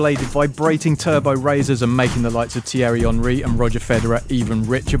quadruple-bladed vibrating turbo razors and making the likes of Thierry Henry and Roger Federer even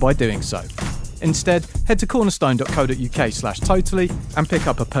richer by doing so? Instead, head to cornerstone.co.uk/totally and pick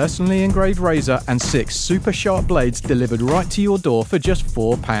up a personally engraved razor and 6 super sharp blades delivered right to your door for just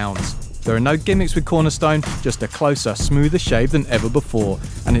 £4. There are no gimmicks with Cornerstone, just a closer, smoother shave than ever before.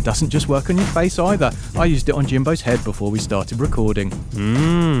 And it doesn't just work on your face either. I used it on Jimbo's head before we started recording.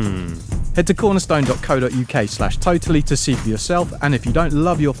 Head to cornerstone.co.uk/totally to see for yourself, and if you don't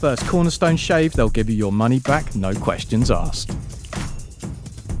love your first Cornerstone shave, they'll give you your money back, no questions asked.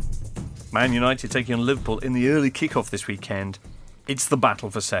 Man United taking on Liverpool in the early kick-off this weekend. It's the battle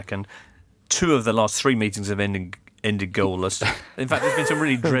for second. 2 of the last 3 meetings have ended goalless. In fact, there's been some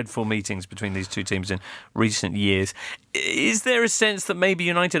really dreadful meetings between these two teams in recent years. Is there a sense that maybe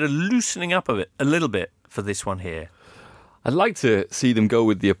United are loosening up a little bit for this one here? I'd like to see them go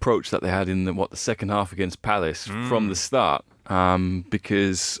with the approach that they had in the second half against Palace from the start,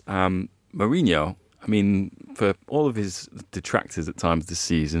 because Mourinho, I mean, for all of his detractors at times this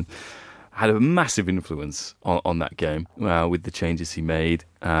season, had a massive influence on that game with the changes he made.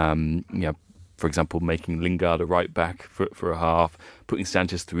 For example, making Lingard a right back for a half, putting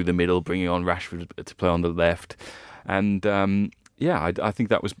Sanchez through the middle, bringing on Rashford to play on the left, and I think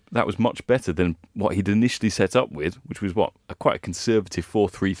that was much better than what he'd initially set up with, which was quite a conservative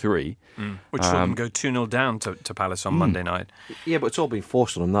 4-3-3, which saw them go 2-0 down to Palace on Monday night. Yeah, but it's all been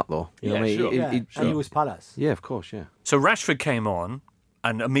forced on him, that though. You know what I mean? Sure. And he was Palace. Yeah, of course, yeah. So Rashford came on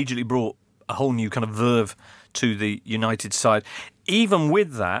and immediately brought a whole new kind of verve to the United side. Even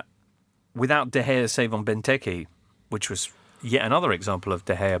with that, without De Gea's save on Benteke, which was yet another example of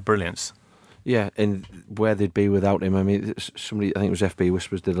De Gea brilliance. Yeah, and where they'd be without him. I mean, somebody, I think it was FB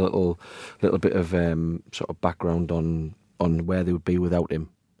Whispers, did a little bit of sort of background on where they would be without him.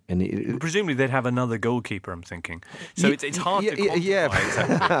 And presumably they'd have another goalkeeper, I'm thinking. So it's hard to quantify. Yeah.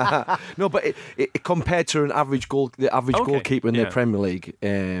 Exactly. No, but it compared to the average goalkeeper in the Premier League,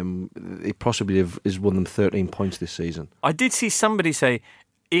 he possibly has won them 13 points this season. I did see somebody say,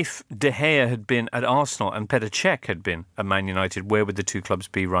 if De Gea had been at Arsenal and Petr Cech had been at Man United, where would the two clubs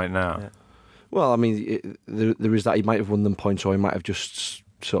be right now? Yeah. Well, I mean, there is that. He might have won them points, or he might have just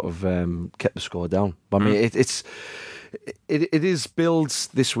sort of kept the score down. But I mean, it is builds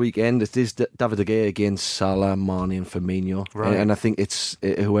this weekend. It is David De Gea against Salah, Mane, and Firmino, right. And I think it's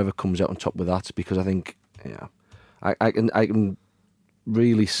whoever comes out on top with that, because I think, I can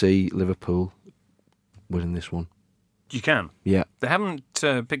really see Liverpool winning this one. You can. Yeah. They haven't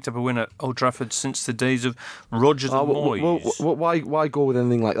picked up a win at Old Trafford since the days of Rodgers and Moyes. Well, why go with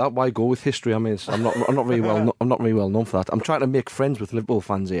anything like that? Why go with history? I mean, I'm not really well known for that. I'm trying to make friends with Liverpool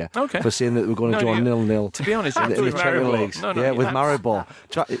fans here for saying that we're going to draw 0-0. To be honest, in the Champions Leagues. With Maribor.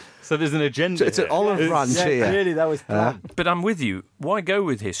 So there's an agenda. It's an olive branch here. Clearly, that was planned. But I'm with you. Why go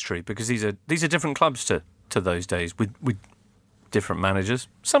with history? Because these are different clubs to those days with different managers,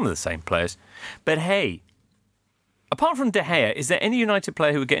 some of the same players. But hey, apart from De Gea, is there any United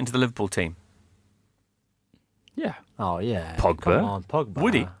player who would get into the Liverpool team? Yeah. Oh, yeah. Pogba. Come on, Pogba.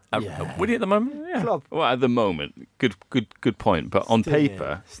 Would he? Yeah. Would he at the moment? Yeah. Klopp. Well, at the moment, good point. But on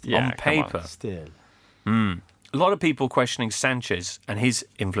paper, On paper. Still. A lot of people questioning Sanchez and his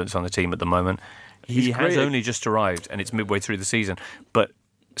influence on the team at the moment. He has only just arrived, and it's midway through the season. But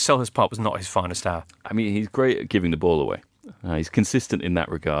Selhurst Park was not his finest hour. I mean, he's great at giving the ball away. He's consistent in that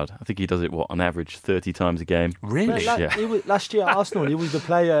regard. I think he does it, on average, 30 times a game. Really? Last year at Arsenal, he was the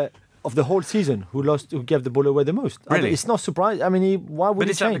player of the whole season who gave the ball away the most. Really? It's not surprising. I mean, why would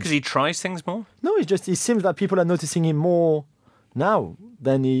he change? But is that because he tries things more? No, it seems that people are noticing him more now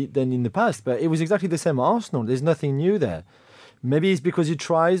than in the past. But it was exactly the same at Arsenal. There's nothing new there. Maybe it's because he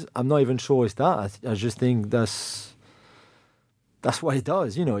tries. I'm not even sure it's that. I just think that's what he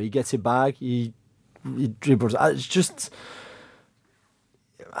does. You know, he gets it back. He dribbles. It's just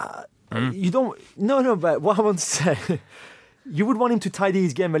you don't. No. But what I want to say, you would want him to tidy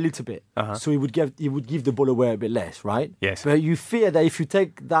his game a little bit, so he would give the ball away a bit less, right? Yes. But you fear that if you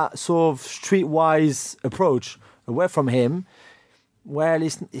take that sort of streetwise approach away from him, well,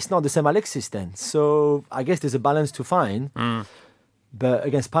 it's not the same Alexis then. So I guess there's a balance to find. But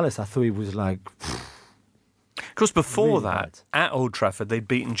against Palace, I thought he was like. Because before really that, bad. at Old Trafford, they'd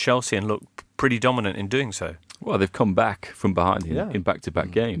beaten Chelsea and looked pretty dominant in doing so. Well, they've come back from behind in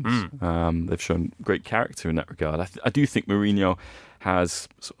back-to-back games. They've shown great character in that regard. I do think Mourinho has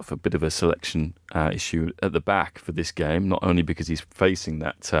sort of a bit of a selection issue at the back for this game, not only because he's facing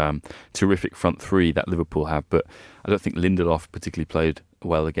that terrific front three that Liverpool have, but I don't think Lindelof particularly played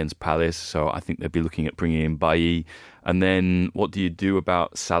well against Palace, so I think they'd be looking at bringing in Bailly. And then what do you do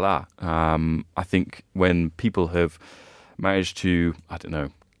about Salah? I think when people have managed to,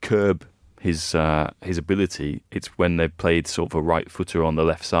 curb his ability, it's when they've played sort of a right footer on the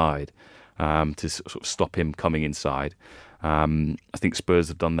left side to sort of stop him coming inside. I think Spurs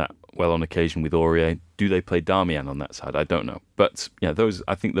have done that well on occasion with Aurier. Do they play Darmian on that side? I don't know. But yeah,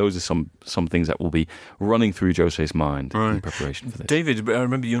 I think those are some things that will be running through Jose's mind in preparation for this. David, I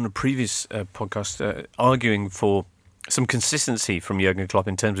remember you on a previous podcast arguing for some consistency from Jurgen Klopp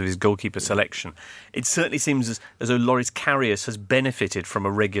in terms of his goalkeeper selection. It certainly seems as though Loris Karius has benefited from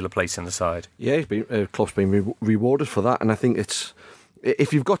a regular place in the side. Yeah, Klopp's been rewarded for that, and I think it's...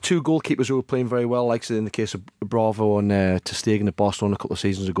 If you've got two goalkeepers who are playing very well, like in the case of Bravo and Ter Stegen at Barcelona a couple of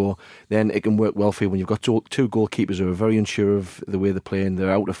seasons ago, then it can work well for you. When you've got two goalkeepers who are very unsure of the way they're playing,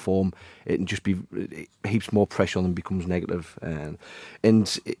 they're out of form, it can just be heaps more pressure on them, becomes negative.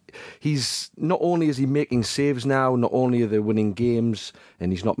 He's not only is he making saves now, not only are they winning games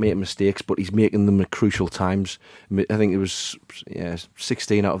and he's not making mistakes, but he's making them at crucial times. I think it was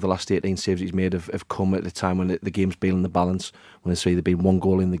 16 out of the last 18 saves he's made have come at the time when the game's been in the balance, when it's either been one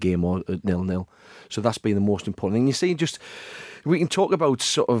goal in the game or 0-0. So that's been the most important thing. You see, we can talk about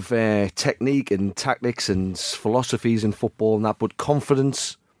sort of technique and tactics and philosophies in football and that, but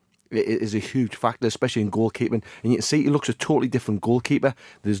confidence is a huge factor, especially in goalkeeping. And you can see he looks a totally different goalkeeper.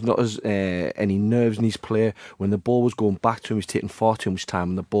 There's not as any nerves in his play. When the ball was going back to him, he's taking far too much time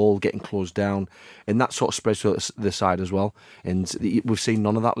on the ball, getting closed down, and that sort of spreads to the side as well. And we've seen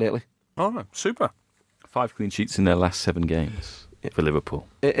none of that lately. Oh, super. 5 clean sheets in their last 7 games for Liverpool.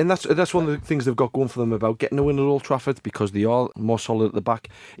 And that's one of the things they've got going for them about getting a win at Old Trafford, because they are more solid at the back.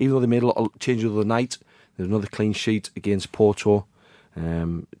 Even though they made a lot of changes the other night, there's another clean sheet against Porto,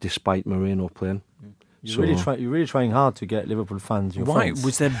 despite Moreno playing. You're really trying hard to get Liverpool fans. Why?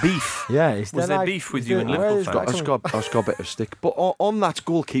 Was there beef? Yeah, was there beef with you and Liverpool fans? I've got a bit of stick. But on that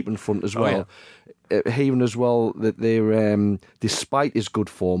goalkeeping front as well, hearing as well that they're, despite his good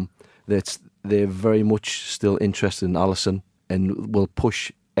form, that they're very much still interested in Alisson and will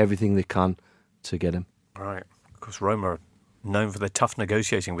push everything they can to get him. Right. Of course, Roma are known for their tough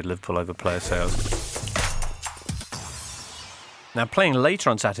negotiating with Liverpool over player sales. Now, playing later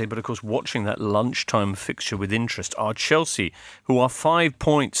on Saturday, but of course watching that lunchtime fixture with interest, are Chelsea, who are 5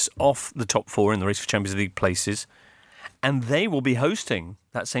 points off the top 4 in the race for Champions League places. And they will be hosting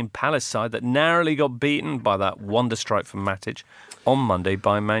that same Palace side that narrowly got beaten by that wonder strike from Matic on Monday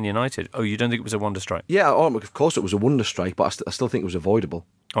by Man United. Oh, you don't think it was a wonder strike? Yeah, of course it was a wonder strike, but I still think it was avoidable.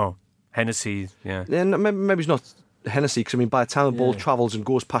 Oh, Hennessy, yeah. Yeah, maybe it's not Hennessy, because by the time the ball travels and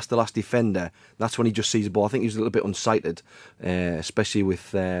goes past the last defender, that's when he just sees the ball. I think he was a little bit unsighted, especially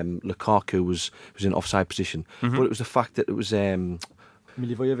with Lukaku was in offside position. Mm-hmm. But it was the fact that it was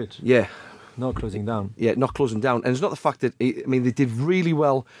Milivojevic. Yeah. Not closing down. Yeah, not closing down. And it's not the fact that... they did really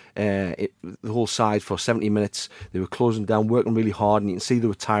well, the whole side, for 70 minutes. They were closing down, working really hard, and you can see they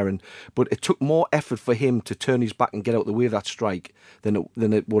were tiring. But it took more effort for him to turn his back and get out the way of that strike than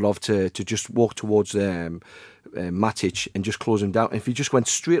it would have to just walk towards Matic and just close him down. And if he just went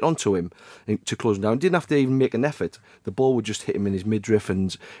straight onto him to close him down, didn't have to even make an effort, the ball would just hit him in his midriff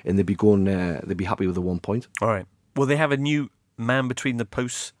and they'd be going. They'd be happy with the 1 point. All right. Will they have a new man between the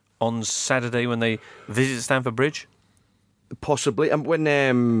posts on Saturday when they visit Stamford Bridge? Possibly. And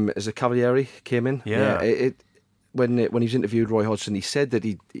when as a Cavalieri came in, when he was interviewed, Roy Hodgson, he said that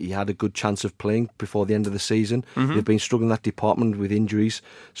he had a good chance of playing before the end of the season. Mm-hmm. They've been struggling in that department with injuries,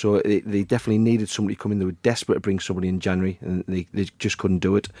 so they definitely needed somebody to come in. They were desperate to bring somebody in January, and they just couldn't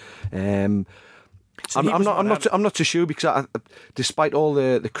do it. I'm not too sure, because despite all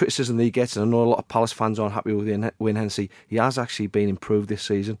the criticism that he gets, and I know a lot of Palace fans aren't happy with Wayne Hennessy, he has actually been improved this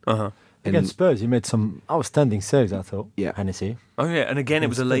season. Uh-huh. Against Spurs, he made some outstanding saves, I thought. Yeah, Hennessy. Oh yeah, and again, it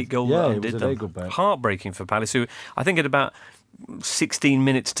was a late goal. Yeah, that it was did a late goal back. Heartbreaking for Palace, who I think at about 16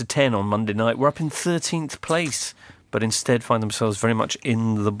 minutes to 10 on Monday night were up in 13th place, but instead find themselves very much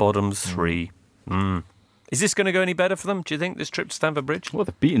in the bottom 3. Is this going to go any better for them, do you think, this trip to Stamford Bridge? Well,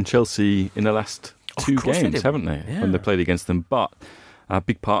 they've beaten Chelsea in the last 2 games, haven't they? Yeah. When they played against them. But a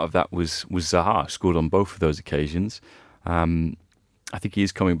big part of that was Zaha, scored on both of those occasions. I think he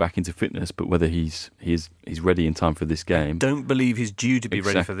is coming back into fitness, but whether he's ready in time for this game, don't believe he's due to be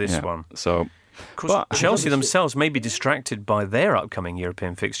ready for this one. So, of course, Chelsea themselves may be distracted by their upcoming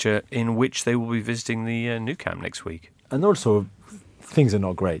European fixture, in which they will be visiting the Nou Camp next week. And also, things are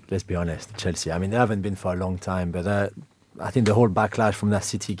not great. Let's be honest, Chelsea. I mean, they haven't been for a long time, but I think the whole backlash from that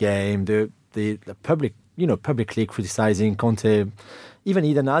City game, the public, publicly criticising Conte. Even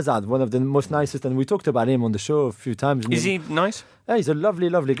Eden Hazard, one of the most nicest, and we talked about him on the show a few times. Is he nice? Yeah, he's a lovely,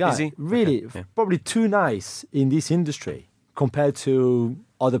 lovely guy. Is he? Really, okay. Yeah. Probably too nice in this industry compared to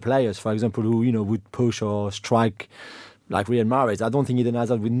other players, for example, who would push or strike like Riyad Mahrez. I don't think Eden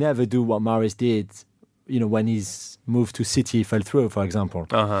Hazard would never do what Mahrez did, when his move to City fell through, for example.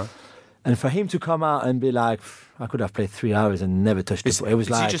 Uh-huh. And for him to come out and be like, I could have played 3 hours and never touched the ball. It was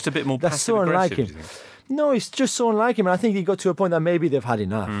is like, he just a bit more that's so unlike him. No, it's just so unlike him. And I think he got to a point that maybe they've had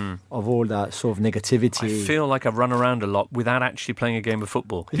enough of all that sort of negativity. I feel like I've run around a lot without actually playing a game of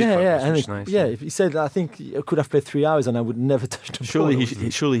football. If he said, I think I could have played 3 hours and I would never touch the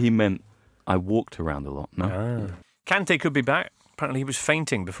ball. Surely he meant I walked around a lot. No. Kante could be back. Apparently he was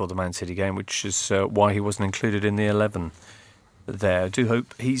fainting before the Man City game, which is why he wasn't included in the 11 there. I do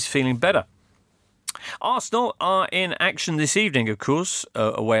hope he's feeling better. Arsenal are in action this evening, of course,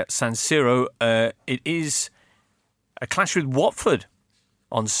 away at San Siro. It is a clash with Watford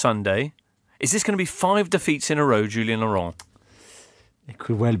on Sunday. Is this going to be 5 defeats in a row, Julien Laurent? It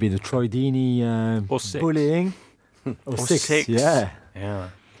could well be the Troy Deeney or 6. bullying. Or 6. Yeah. It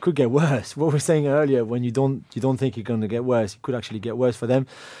could get worse. What we were saying earlier, when you don't think it's going to get worse, it could actually get worse for them.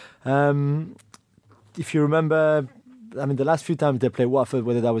 If you remember, the last few times they played Watford,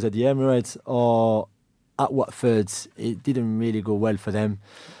 whether that was at the Emirates or at Watford, it didn't really go well for them.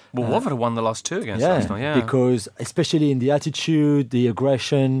 Well, Watford won the last 2 against Arsenal, because especially in the attitude, the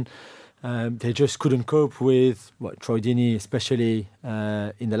aggression, they just couldn't cope with Troy Deeney, especially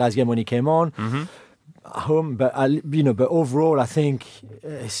in the last game when he came on at home. But overall, I think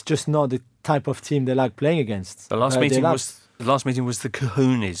it's just not the type of team they like playing against. The last meeting was the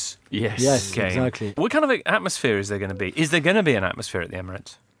Cahoonies. Yes, game. Exactly. What kind of atmosphere is there going to be? Is there going to be an atmosphere at the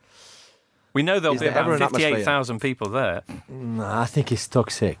Emirates? We know there'll be about 58,000 people there. No, I think it's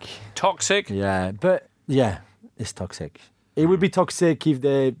toxic. Toxic? Yeah, but it's toxic. It would be toxic if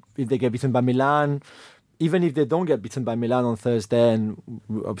they get beaten by Milan. Even if they don't get beaten by Milan on Thursday, and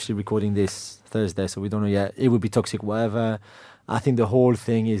we're obviously recording this Thursday, so we don't know yet. It would be toxic, whatever. I think the whole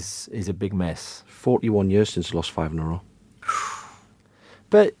thing is a big mess. 41 years since lost 5 in a row.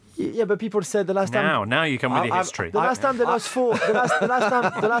 But people said the last time. Now you come with your history. The last time they lost 4.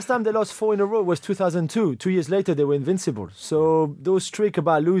 The last time they lost 4 in a row was 2002. 2 years later, they were invincible. So those streak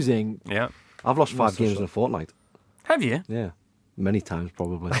about losing. Yeah, I've lost 5 games in a fortnight. Have you? Yeah, many times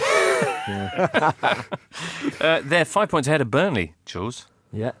probably. They're 5 points ahead of Burnley, Jules.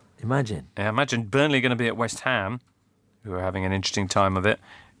 Yeah, imagine. Imagine Burnley going to be at West Ham, who are having an interesting time of it,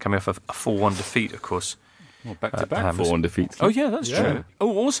 coming off a 4-1 defeat, of course. Well, back-to-back 4-1 defeats. Oh, yeah, that's true.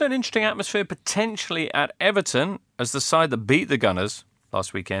 Oh, also an interesting atmosphere potentially at Everton as the side that beat the Gunners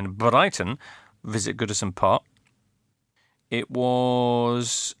last weekend, Brighton, visit Goodison Park. It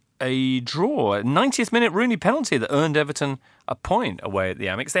was a draw. A 90th minute Rooney penalty that earned Everton a point away at the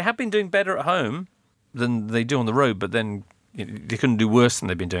Amex. They have been doing better at home than they do on the road, but then they couldn't do worse than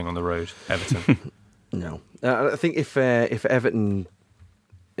they've been doing on the road, Everton. No. I think if Everton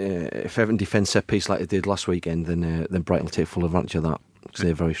defend set piece like they did last weekend, then Brighton will take full advantage of that because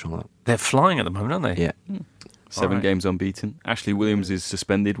they're very strong at that. They're flying at the moment, aren't they? Yeah. 7 games unbeaten. Ashley Williams is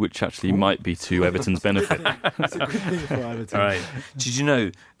suspended, which actually might be to Everton's benefit. It's a good thing for Everton. All right. Did you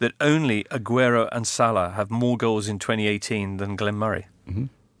know that only Aguero and Salah have more goals in 2018 than Glenn Murray? Mm-hmm.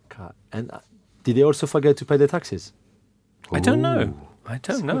 And did they also forget to pay their taxes? I don't know. Good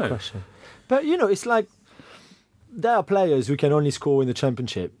question. But, it's like there are players who can only score in the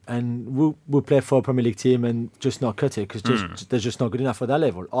Championship and will play for a Premier League team and just not cut it because they're just not good enough for that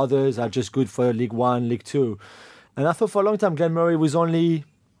level. Others are just good for League One, League Two. And I thought for a long time Glenn Murray was only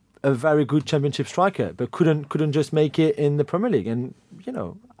a very good Championship striker but couldn't just make it in the Premier League. And,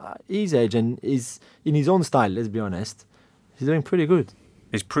 his age and is in his own style, let's be honest, he's doing pretty good.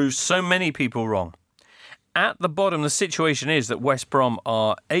 He's proved so many people wrong. At the bottom, the situation is that West Brom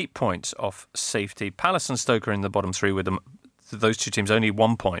are 8 points off safety. Palace and Stoke are in the bottom 3 with them. Those two teams only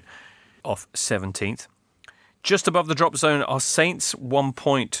 1 point off 17th. Just above the drop zone are Saints, 1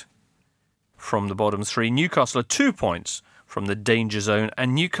 point from the bottom 3. Newcastle are 2 points from the danger zone.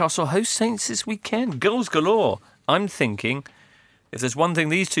 And Newcastle host Saints this weekend. Goals galore. I'm thinking, if there's one thing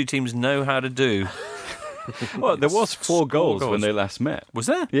these two teams know how to do... Well, there was 4 goals when they last met. Was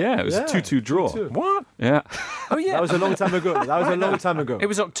there? Yeah, it was a 2-2 draw. 2-2. What? Yeah. Oh, yeah. That was a long time ago. It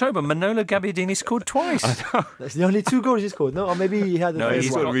was October. Manolo Gabbiadini scored twice. That's the only 2 goals he scored. No, or maybe he had the No, first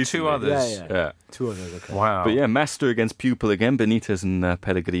he's one. got 2 others. Yeah. 2 others, okay. Wow. But yeah, master against pupil again, Benitez and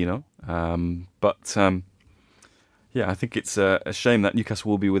Pellegrino. I think it's a shame that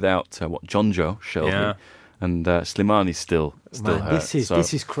Newcastle will be without Jonjo, Shelby, and Slimani's still hurt.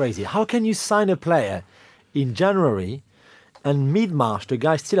 This is crazy. How can you sign a player in January and mid-March the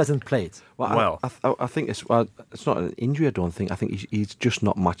guy still hasn't played? Well, I think it's not an injury. I don't think. I think he's just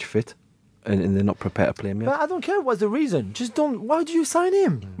not match fit, and they're not prepared to play him yet. But I don't care what's the reason. Just don't. Why do you sign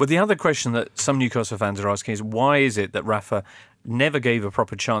him? But the other question that some Newcastle fans are asking is why is it that Rafa never gave a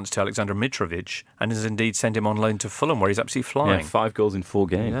proper chance to Alexander Mitrovic and has indeed sent him on loan to Fulham, where he's absolutely flying. Yeah, 5 goals in 4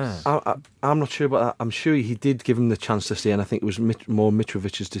 games. Yeah. I'm not sure about that. I'm sure he did give him the chance to stay, and I think it was more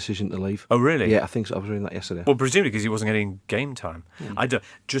Mitrovic's decision to leave. Oh, really? Yeah, I think so. I was reading that yesterday. Well, presumably because he wasn't getting game time. I don't,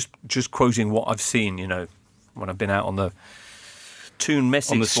 just quoting what I've seen, when I've been out on the Toon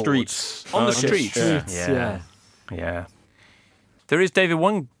message On the boards. streets. On the Okay. streets. Yeah. There is, David,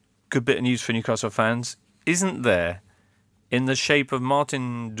 one good bit of news for Newcastle fans, isn't there, in the shape of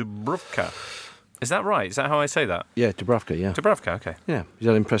Martin Dubravka. Is that right? Is that how I say that? Yeah, Dubravka, yeah. Dubravka, okay. Yeah, he's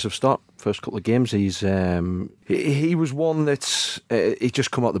had an impressive start. First couple of games, he was one that's he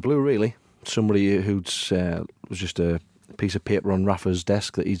just come out the blue, really. Somebody who's was just a piece of paper on Rafa's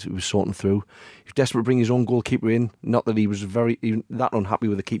desk that he was sorting through. He was desperate to bring his own goalkeeper in. Not that he was that unhappy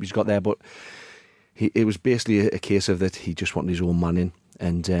with the keeper he's got there, but it was basically a case of that he just wanted his own man in,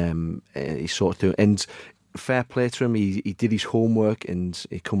 and he sort of through. And fair play to him, he did his homework and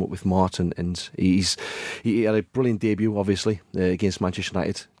he come up with Martin, and he had a brilliant debut, obviously, against Manchester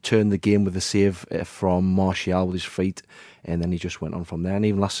United. Turned the game with a save from Martial with his feet, and then he just went on from there. And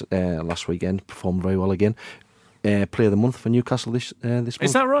even last weekend performed very well again. Player of the month for Newcastle this month.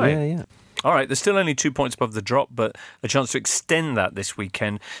 Is that right? Yeah. All right, there's still only 2 points above the drop, but a chance to extend that this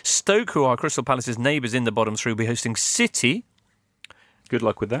weekend. Stoke, who are Crystal Palace's neighbours in the bottom three, will be hosting City. Good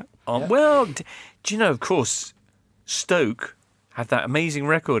luck with that. Well, do you know, of course, Stoke had that amazing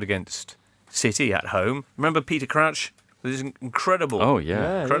record against City at home. Remember Peter Crouch with his incredible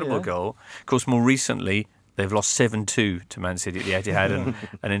goal. Of course, more recently, they've lost 7-2 to Man City at the Etihad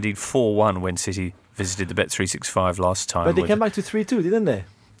and indeed 4-1 when City visited the Bet365 last time. But they came back to 3-2, didn't they?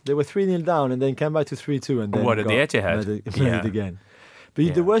 They were 3-0 down and then came back to 3-2 and then at the Etihad? made it again.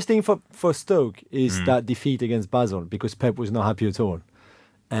 But the worst thing for Stoke is that defeat against Basel, because Pep was not happy at all.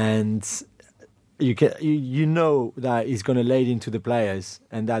 And you know that he's going to lay it into the players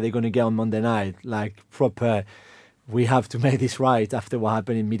and that they're going to get on Monday night like proper. We have to make this right after what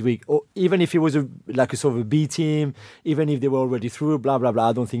happened in midweek. Or even if it was a sort of a B team, even if they were already through, blah, blah, blah,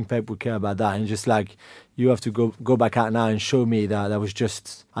 I don't think Pep would care about that. And just like, you have to go back out now and show me that was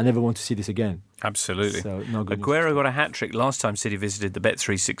just, I never want to see this again. Absolutely. So, no good Aguero got a hat-trick last time City visited the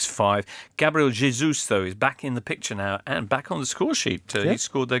Bet365. Gabriel Jesus, though, is back in the picture now and back on the score sheet. He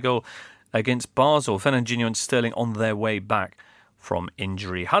scored their goal against Basel. Fernandinho and Sterling on their way back from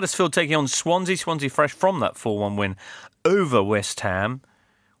injury. Huddersfield taking on Swansea. Swansea fresh from that 4-1 win over West Ham.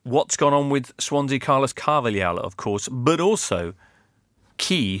 What's gone on with Swansea? Carlos Carvalhal, of course, but also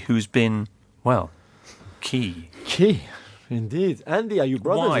Key, who's been, key. Key, indeed. Andy, are you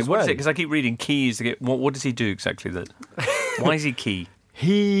brothers Why? as What well? is it? Because I keep reading keys. What does he do exactly? Why is he key?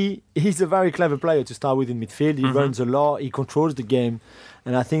 He's a very clever player to start with in midfield. He runs a lot. He controls the game.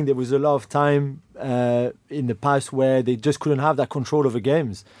 And I think there was a lot of time in the past where they just couldn't have that control over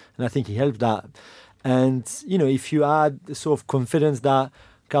games. And I think he helped that. And, if you add the sort of confidence that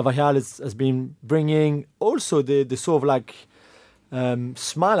Carvajal has been bringing, also the sort of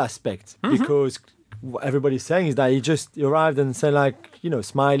smile aspect, because what everybody's saying is that he arrived and said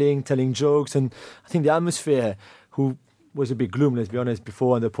smiling, telling jokes. And I think the atmosphere, who was a bit gloom, let's be honest,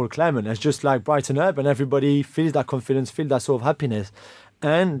 before under Paul Clement, has just brightened up and everybody feels that confidence, feels that sort of happiness.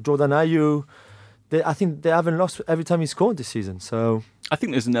 And Jordan Ayew, I think they haven't lost every time he scored this season. So I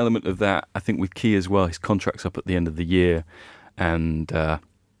think there's an element of that. I think with Key as well, his contract's up at the end of the year, and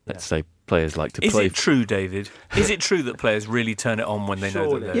let's say players like to play. Is it true, David? Is it true that players really turn it on when they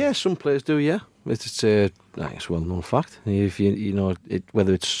know that? Yeah, some players do. Yeah, it's a well-known fact. If you know it,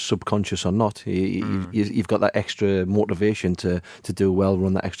 whether it's subconscious or not, you've got that extra motivation to do well,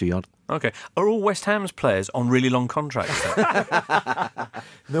 run that extra yard. Okay. Are all West Ham's players on really long contracts?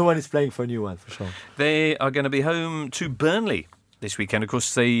 No one is playing for a new one, for sure. They are going to be home to Burnley this weekend. Of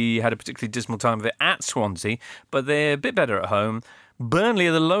course, they had a particularly dismal time of it at Swansea, but they're a bit better at home. Burnley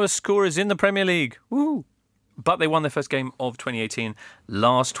are the lowest scorers in the Premier League. Woo! But they won their first game of 2018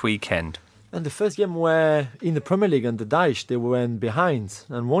 last weekend. And the first game where in the Premier League under Dyche, they went behind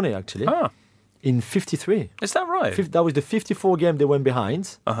and won it, actually. In 53. Is that right? That was the 54 game they went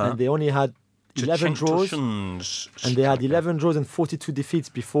behind, and they only had 11 draws. And they had 11 draws and 42 defeats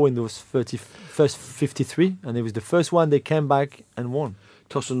before in those first 53, and it was the first one they came back and won.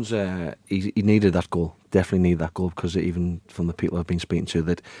 Tosson's, he needed that goal. Definitely needed that goal, because even from the people I've been speaking to,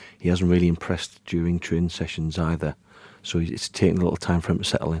 that he hasn't really impressed during training sessions either. So it's taken a little time for him to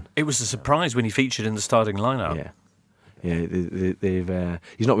settle in. It was a surprise when he featured in the starting lineup. Yeah.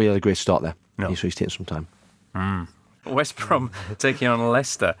 He's not really had a great start there. No. So he's taken some time. West Brom taking on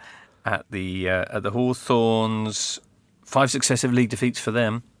Leicester at the Hawthorns. 5 successive league defeats for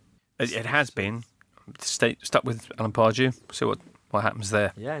them. It has been stuck with Alan Pardew. See what happens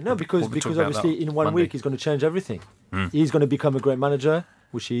there. Yeah, no, because obviously in one Monday. week he's going to change everything. He's going to become a great manager,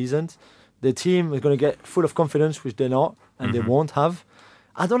 which he isn't. The team is going to get full of confidence, which they're not, and they won't have.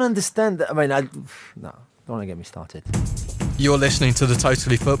 I don't understand that. I mean, no, don't want to get me started. You're listening to the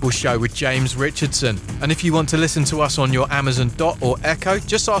Totally Football Show with James Richardson. And if you want to listen to us on your Amazon Dot or Echo,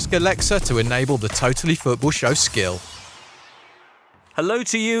 just ask Alexa to enable the Totally Football Show skill. Hello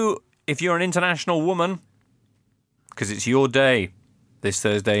to you if you're an international woman, because it's your day this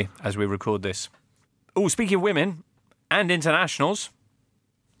Thursday as we record this. Oh, speaking of women and internationals,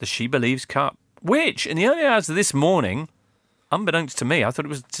 the She Believes Cup, which in the early hours of this morning, unbeknownst to me, I thought it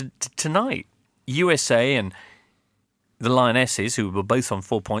was tonight. USA and the Lionesses, who were both on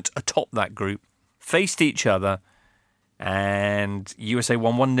 4 points atop that group, faced each other, and USA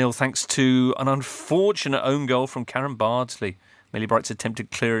won 1-0 thanks to an unfortunate own goal from Karen Bardsley. Millie Bright's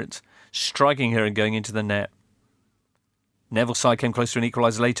attempted clearance, striking her and going into the net. Neville's side came close to an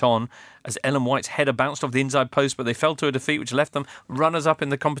equaliser late on as Ellen White's header bounced off the inside post, but they fell to a defeat which left them runners-up in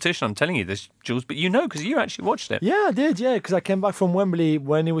the competition. I'm telling you this, Jules, but you know because you actually watched it. Yeah, I did, because I came back from Wembley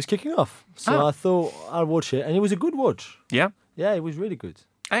when it was kicking off. So I thought I'll watch it, and it was a good watch. Yeah? Yeah, it was really good.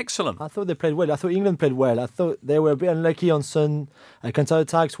 Excellent. I thought they played well. I thought England played well. I thought they were a bit unlucky on some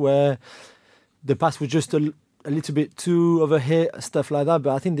counter-attacks where the pass was just a little bit too overhit, stuff like that,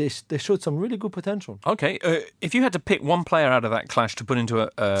 but I think they showed some really good potential. Okay, if you had to pick one player out of that clash to put into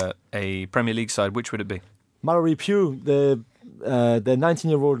a Premier League side, which would it be? Mallory Pugh, the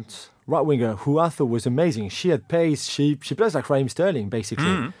 19-year-old right winger, who I thought was amazing. She had pace. She plays like Raheem Sterling,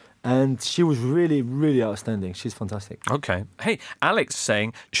 basically. And she was really, really outstanding. She's fantastic. Okay. Hey, Alex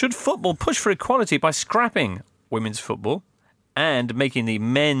saying, should football push for equality by scrapping women's football and making the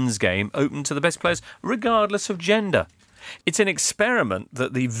men's game open to the best players, regardless of gender? It's an experiment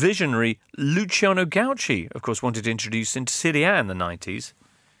that the visionary Luciano Gauci, of course, wanted to introduce into Serie A in the 90s,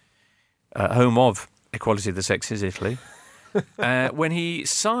 home of equality of the sexes, Italy, when he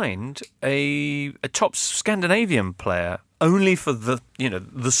signed a top Scandinavian player only for the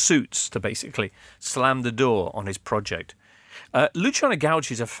suits to basically slam the door on his project. Luciano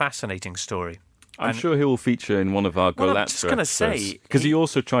Gauci is a fascinating story. I'm sure he will feature in one of our Well, Golazzo I'm just going to say... because he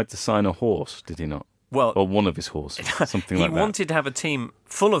also tried to sign a horse, did he not? Well, or one of his horses, something like that. He wanted to have a team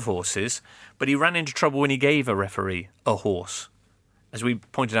full of horses, but he ran into trouble when he gave a referee a horse. As we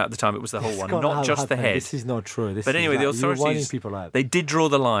pointed out at the time, it was the whole one, not just the head. This is not true. But anyway, the authorities, people out. They did draw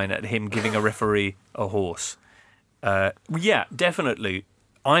the line at him giving a referee a horse. Yeah, definitely.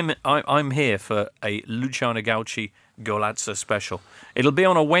 I'm here for a Luciano Gauci Golazzo special. It'll be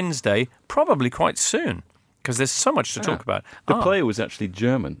on a Wednesday, probably quite soon, because there's so much to talk about. The player was actually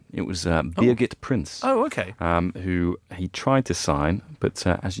German. It was Birgit Prinz. Oh, okay. Who he tried to sign, but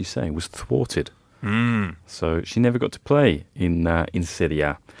as you say, was thwarted. So she never got to play in Serie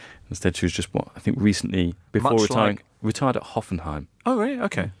A. Instead, she was just recently before retired at Hoffenheim. Oh, really?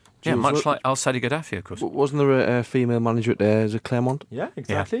 Okay. Yeah, much like Al-Sadi Gaddafi, of course. Wasn't there a female manager at there? Is it Clermont? Yeah,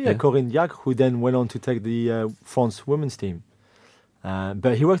 exactly. Yeah. Corinne Diacre, who then went on to take the France women's team.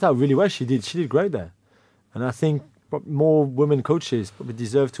 But he worked out really well. She did great there. And I think more women coaches probably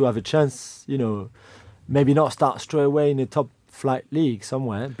deserve to have a chance, maybe not start straight away in a top flight league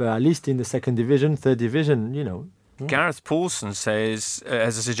somewhere, but at least in the second division, third division, Gareth Paulson says,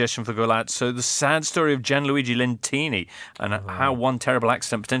 as a suggestion for Golazzo, the sad story of Gianluigi Lentini and how one terrible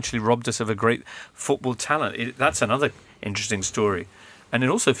accident potentially robbed us of a great football talent. That's another interesting story. And it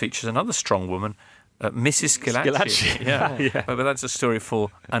also features another strong woman, Mrs. Schillaci. Yeah. But that's a story for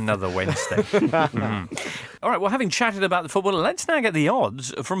another Wednesday. All right, well, having chatted about the football, let's now get the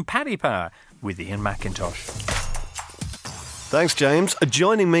odds from Paddy Power with Ian McIntosh. Thanks, James.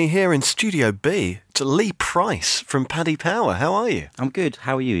 Joining me here in Studio B, it's Lee Price from Paddy Power. How are you? I'm good.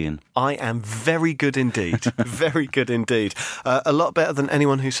 How are you, Ian? I am very good indeed. Very good indeed. A lot better than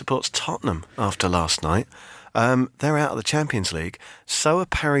anyone who supports Tottenham after last night. They're out of the Champions League. So are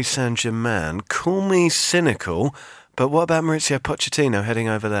Paris Saint-Germain. Call me cynical, but what about Maurizio Pochettino heading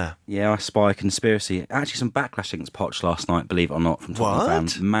over there? Yeah, I spy a conspiracy. Actually, some backlash against Poch last night, believe it or not, from Tottenham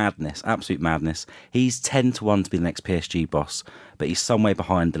fans. Madness, absolute madness. He's 10-1 to be the next PSG boss, but he's some way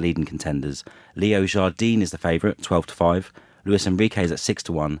behind the leading contenders. Leo Jardim is the favourite, 12-5. Luis Enrique is at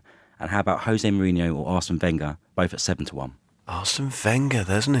 6-1. And how about Jose Mourinho or Arsene Wenger, both at 7-1? Arsene Wenger,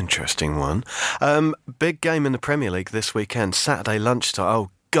 there's an interesting one. Big game in the Premier League this weekend, Saturday lunchtime.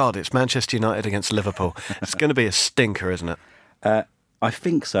 Oh, God, it's Manchester United against Liverpool. It's going to be a stinker, isn't it? I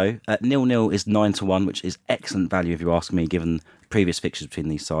think so. 0-0 is 9-1, which is excellent value if you ask me, given previous fixtures between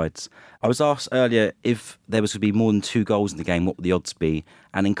these sides. I was asked earlier if there was to be more than 2 goals in the game, what would the odds be?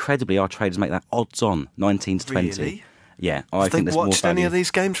 And incredibly, our traders make that odds on, 19 to 20. Really? Yeah, I think there's more value. Watched any of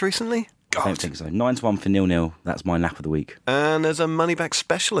these games recently? I don't think so. 9 to 1 for 0-0. That's my nap of the week. And there's a money back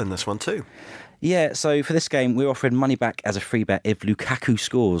special in this one too. Yeah, so for this game, we're offering money back as a free bet if Lukaku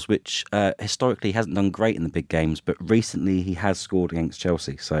scores, which historically hasn't done great in the big games, but recently he has scored against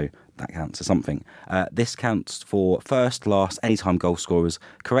Chelsea, so that counts as something. This counts for first, last, anytime goal scorers,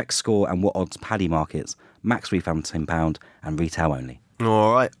 correct score and what odds Paddy markets, max refund £10 and retail only.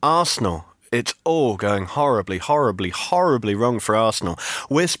 All right, Arsenal. It's all going horribly, horribly, horribly wrong for Arsenal.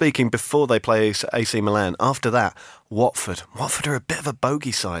 We're speaking before they play AC Milan. After that, Watford. Watford are a bit of a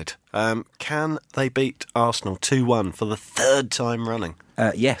bogey side. Can they beat Arsenal 2-1 for the 3rd time running?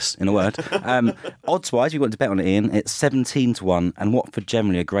 Yes, in a word. Odds-wise, you've got to bet on it, Ian. It's 17 to 1, and Watford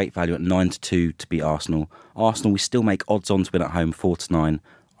generally a great value at 9 to 2 to beat Arsenal. Arsenal, we still make odds on to win at home 4 to 9.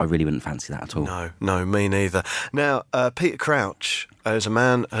 I really wouldn't fancy that at all. No, me neither. Now, Peter Crouch is a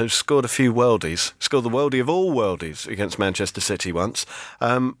man who's scored a few worldies, scored the worldie of all worldies against Manchester City once.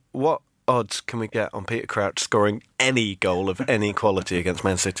 What odds can we get on Peter Crouch scoring any goal of any quality against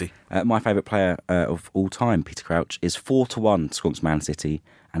Man City? My favourite player of all time, Peter Crouch, is 4 to 1 to score against Man City,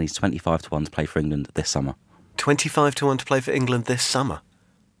 and he's 25 to 1 to play for England this summer. 25 to 1 to play for England this summer?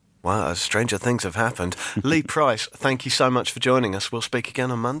 Wow, stranger things have happened. Lee Price, thank you so much for joining us. We'll speak again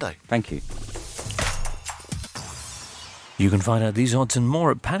on Monday. Thank you. You can find out these odds and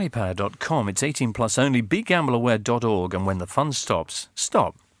more at paddypower.com. It's 18 plus only, begambleaware.org, and when the fun stops,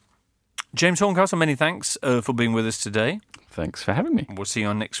 stop. James Horncastle, many thanks for being with us today. Thanks for having me. We'll see you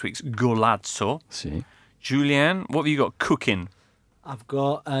on next week's Golazzo. See. Julianne, what have you got cooking? I've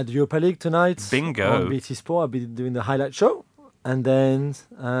got the Europa League tonight. Bingo. On BT Sport. I'll be doing the highlight show. And then...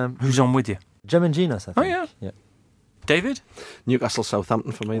 who's on with you? Gem and Genius, I think. Oh, yeah. David? Newcastle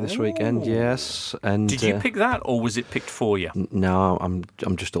Southampton for me this weekend, yes. And did you pick that, or was it picked for you? No, I'm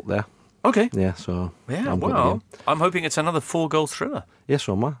just up there. Okay. Yeah, so... Yeah, well, I'm hoping it's another 4-goal thriller. Yes,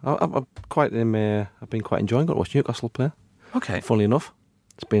 so am I. I've been quite enjoying it, watching Newcastle play. Okay. Funnily enough.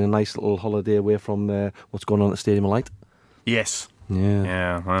 It's been a nice little holiday away from what's going on at the Stadium of Light. Yes. Yeah.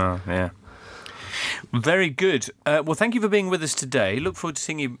 Yeah, well, yeah. Very good. Well, thank you for being with us today. Look forward to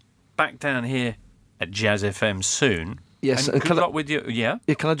seeing you back down here at Jazz FM soon. Yes, and good luck with you. Yeah?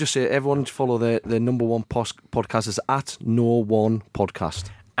 Yeah, can I just say, everyone follow the number one podcast is at No1 Podcast.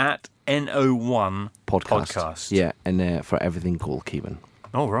 At NO1 Podcast. Yeah, and for everything goalkeeping.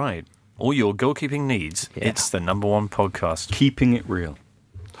 All right. All your goalkeeping needs, it's the number one podcast. Keeping it real.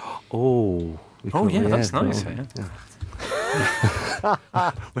 Oh. Yeah, that's nice. Yeah.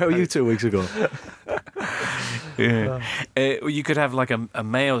 Where were you 2 weeks ago? Yeah. You could have like a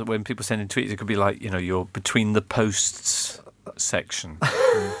mail when people send in tweets. It could be like, your between the posts section.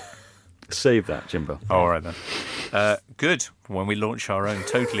 Save that, Jimbo. All right then. Good. When we launch our own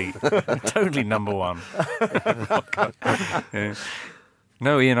totally number one. Yeah.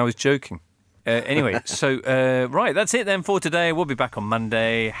 No, Ian, I was joking. Anyway, so right, that's it then for today. We'll be back on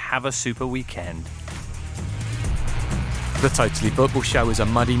Monday. Have a super weekend. The Totally Football Show is a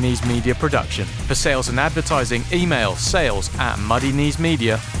Muddy Knees Media production. For sales and advertising, email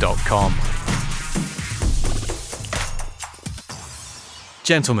sales@muddykneesmedia.com.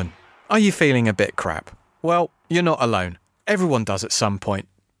 Gentlemen, are you feeling a bit crap? Well, you're not alone. Everyone does at some point.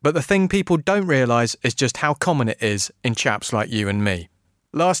 But the thing people don't realise is just how common it is in chaps like you and me.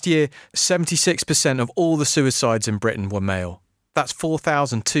 Last year, 76% of all the suicides in Britain were male. That's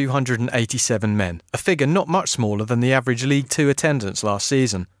 4,287 men, a figure not much smaller than the average League Two attendance last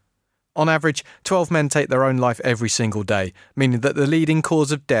season. On average, 12 men take their own life every single day, meaning that the leading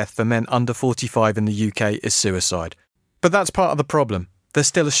cause of death for men under 45 in the UK is suicide. But that's part of the problem. There's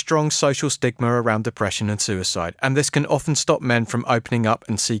still a strong social stigma around depression and suicide, and this can often stop men from opening up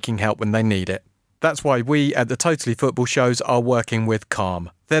and seeking help when they need it. That's why we at the Totally Football Shows are working with Calm.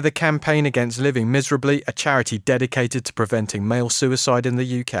 They're the Campaign Against Living Miserably, a charity dedicated to preventing male suicide in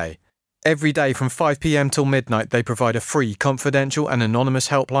the UK. Every day from 5 p.m. till midnight, they provide a free, confidential and anonymous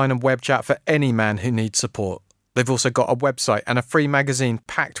helpline and web chat for any man who needs support. They've also got a website and a free magazine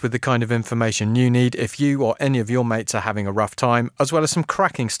packed with the kind of information you need if you or any of your mates are having a rough time, as well as some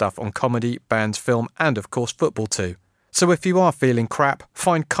cracking stuff on comedy, bands, film and of course football too. So if you are feeling crap,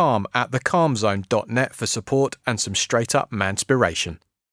 find Calm at thecalmzone.net for support and some straight up manspiration.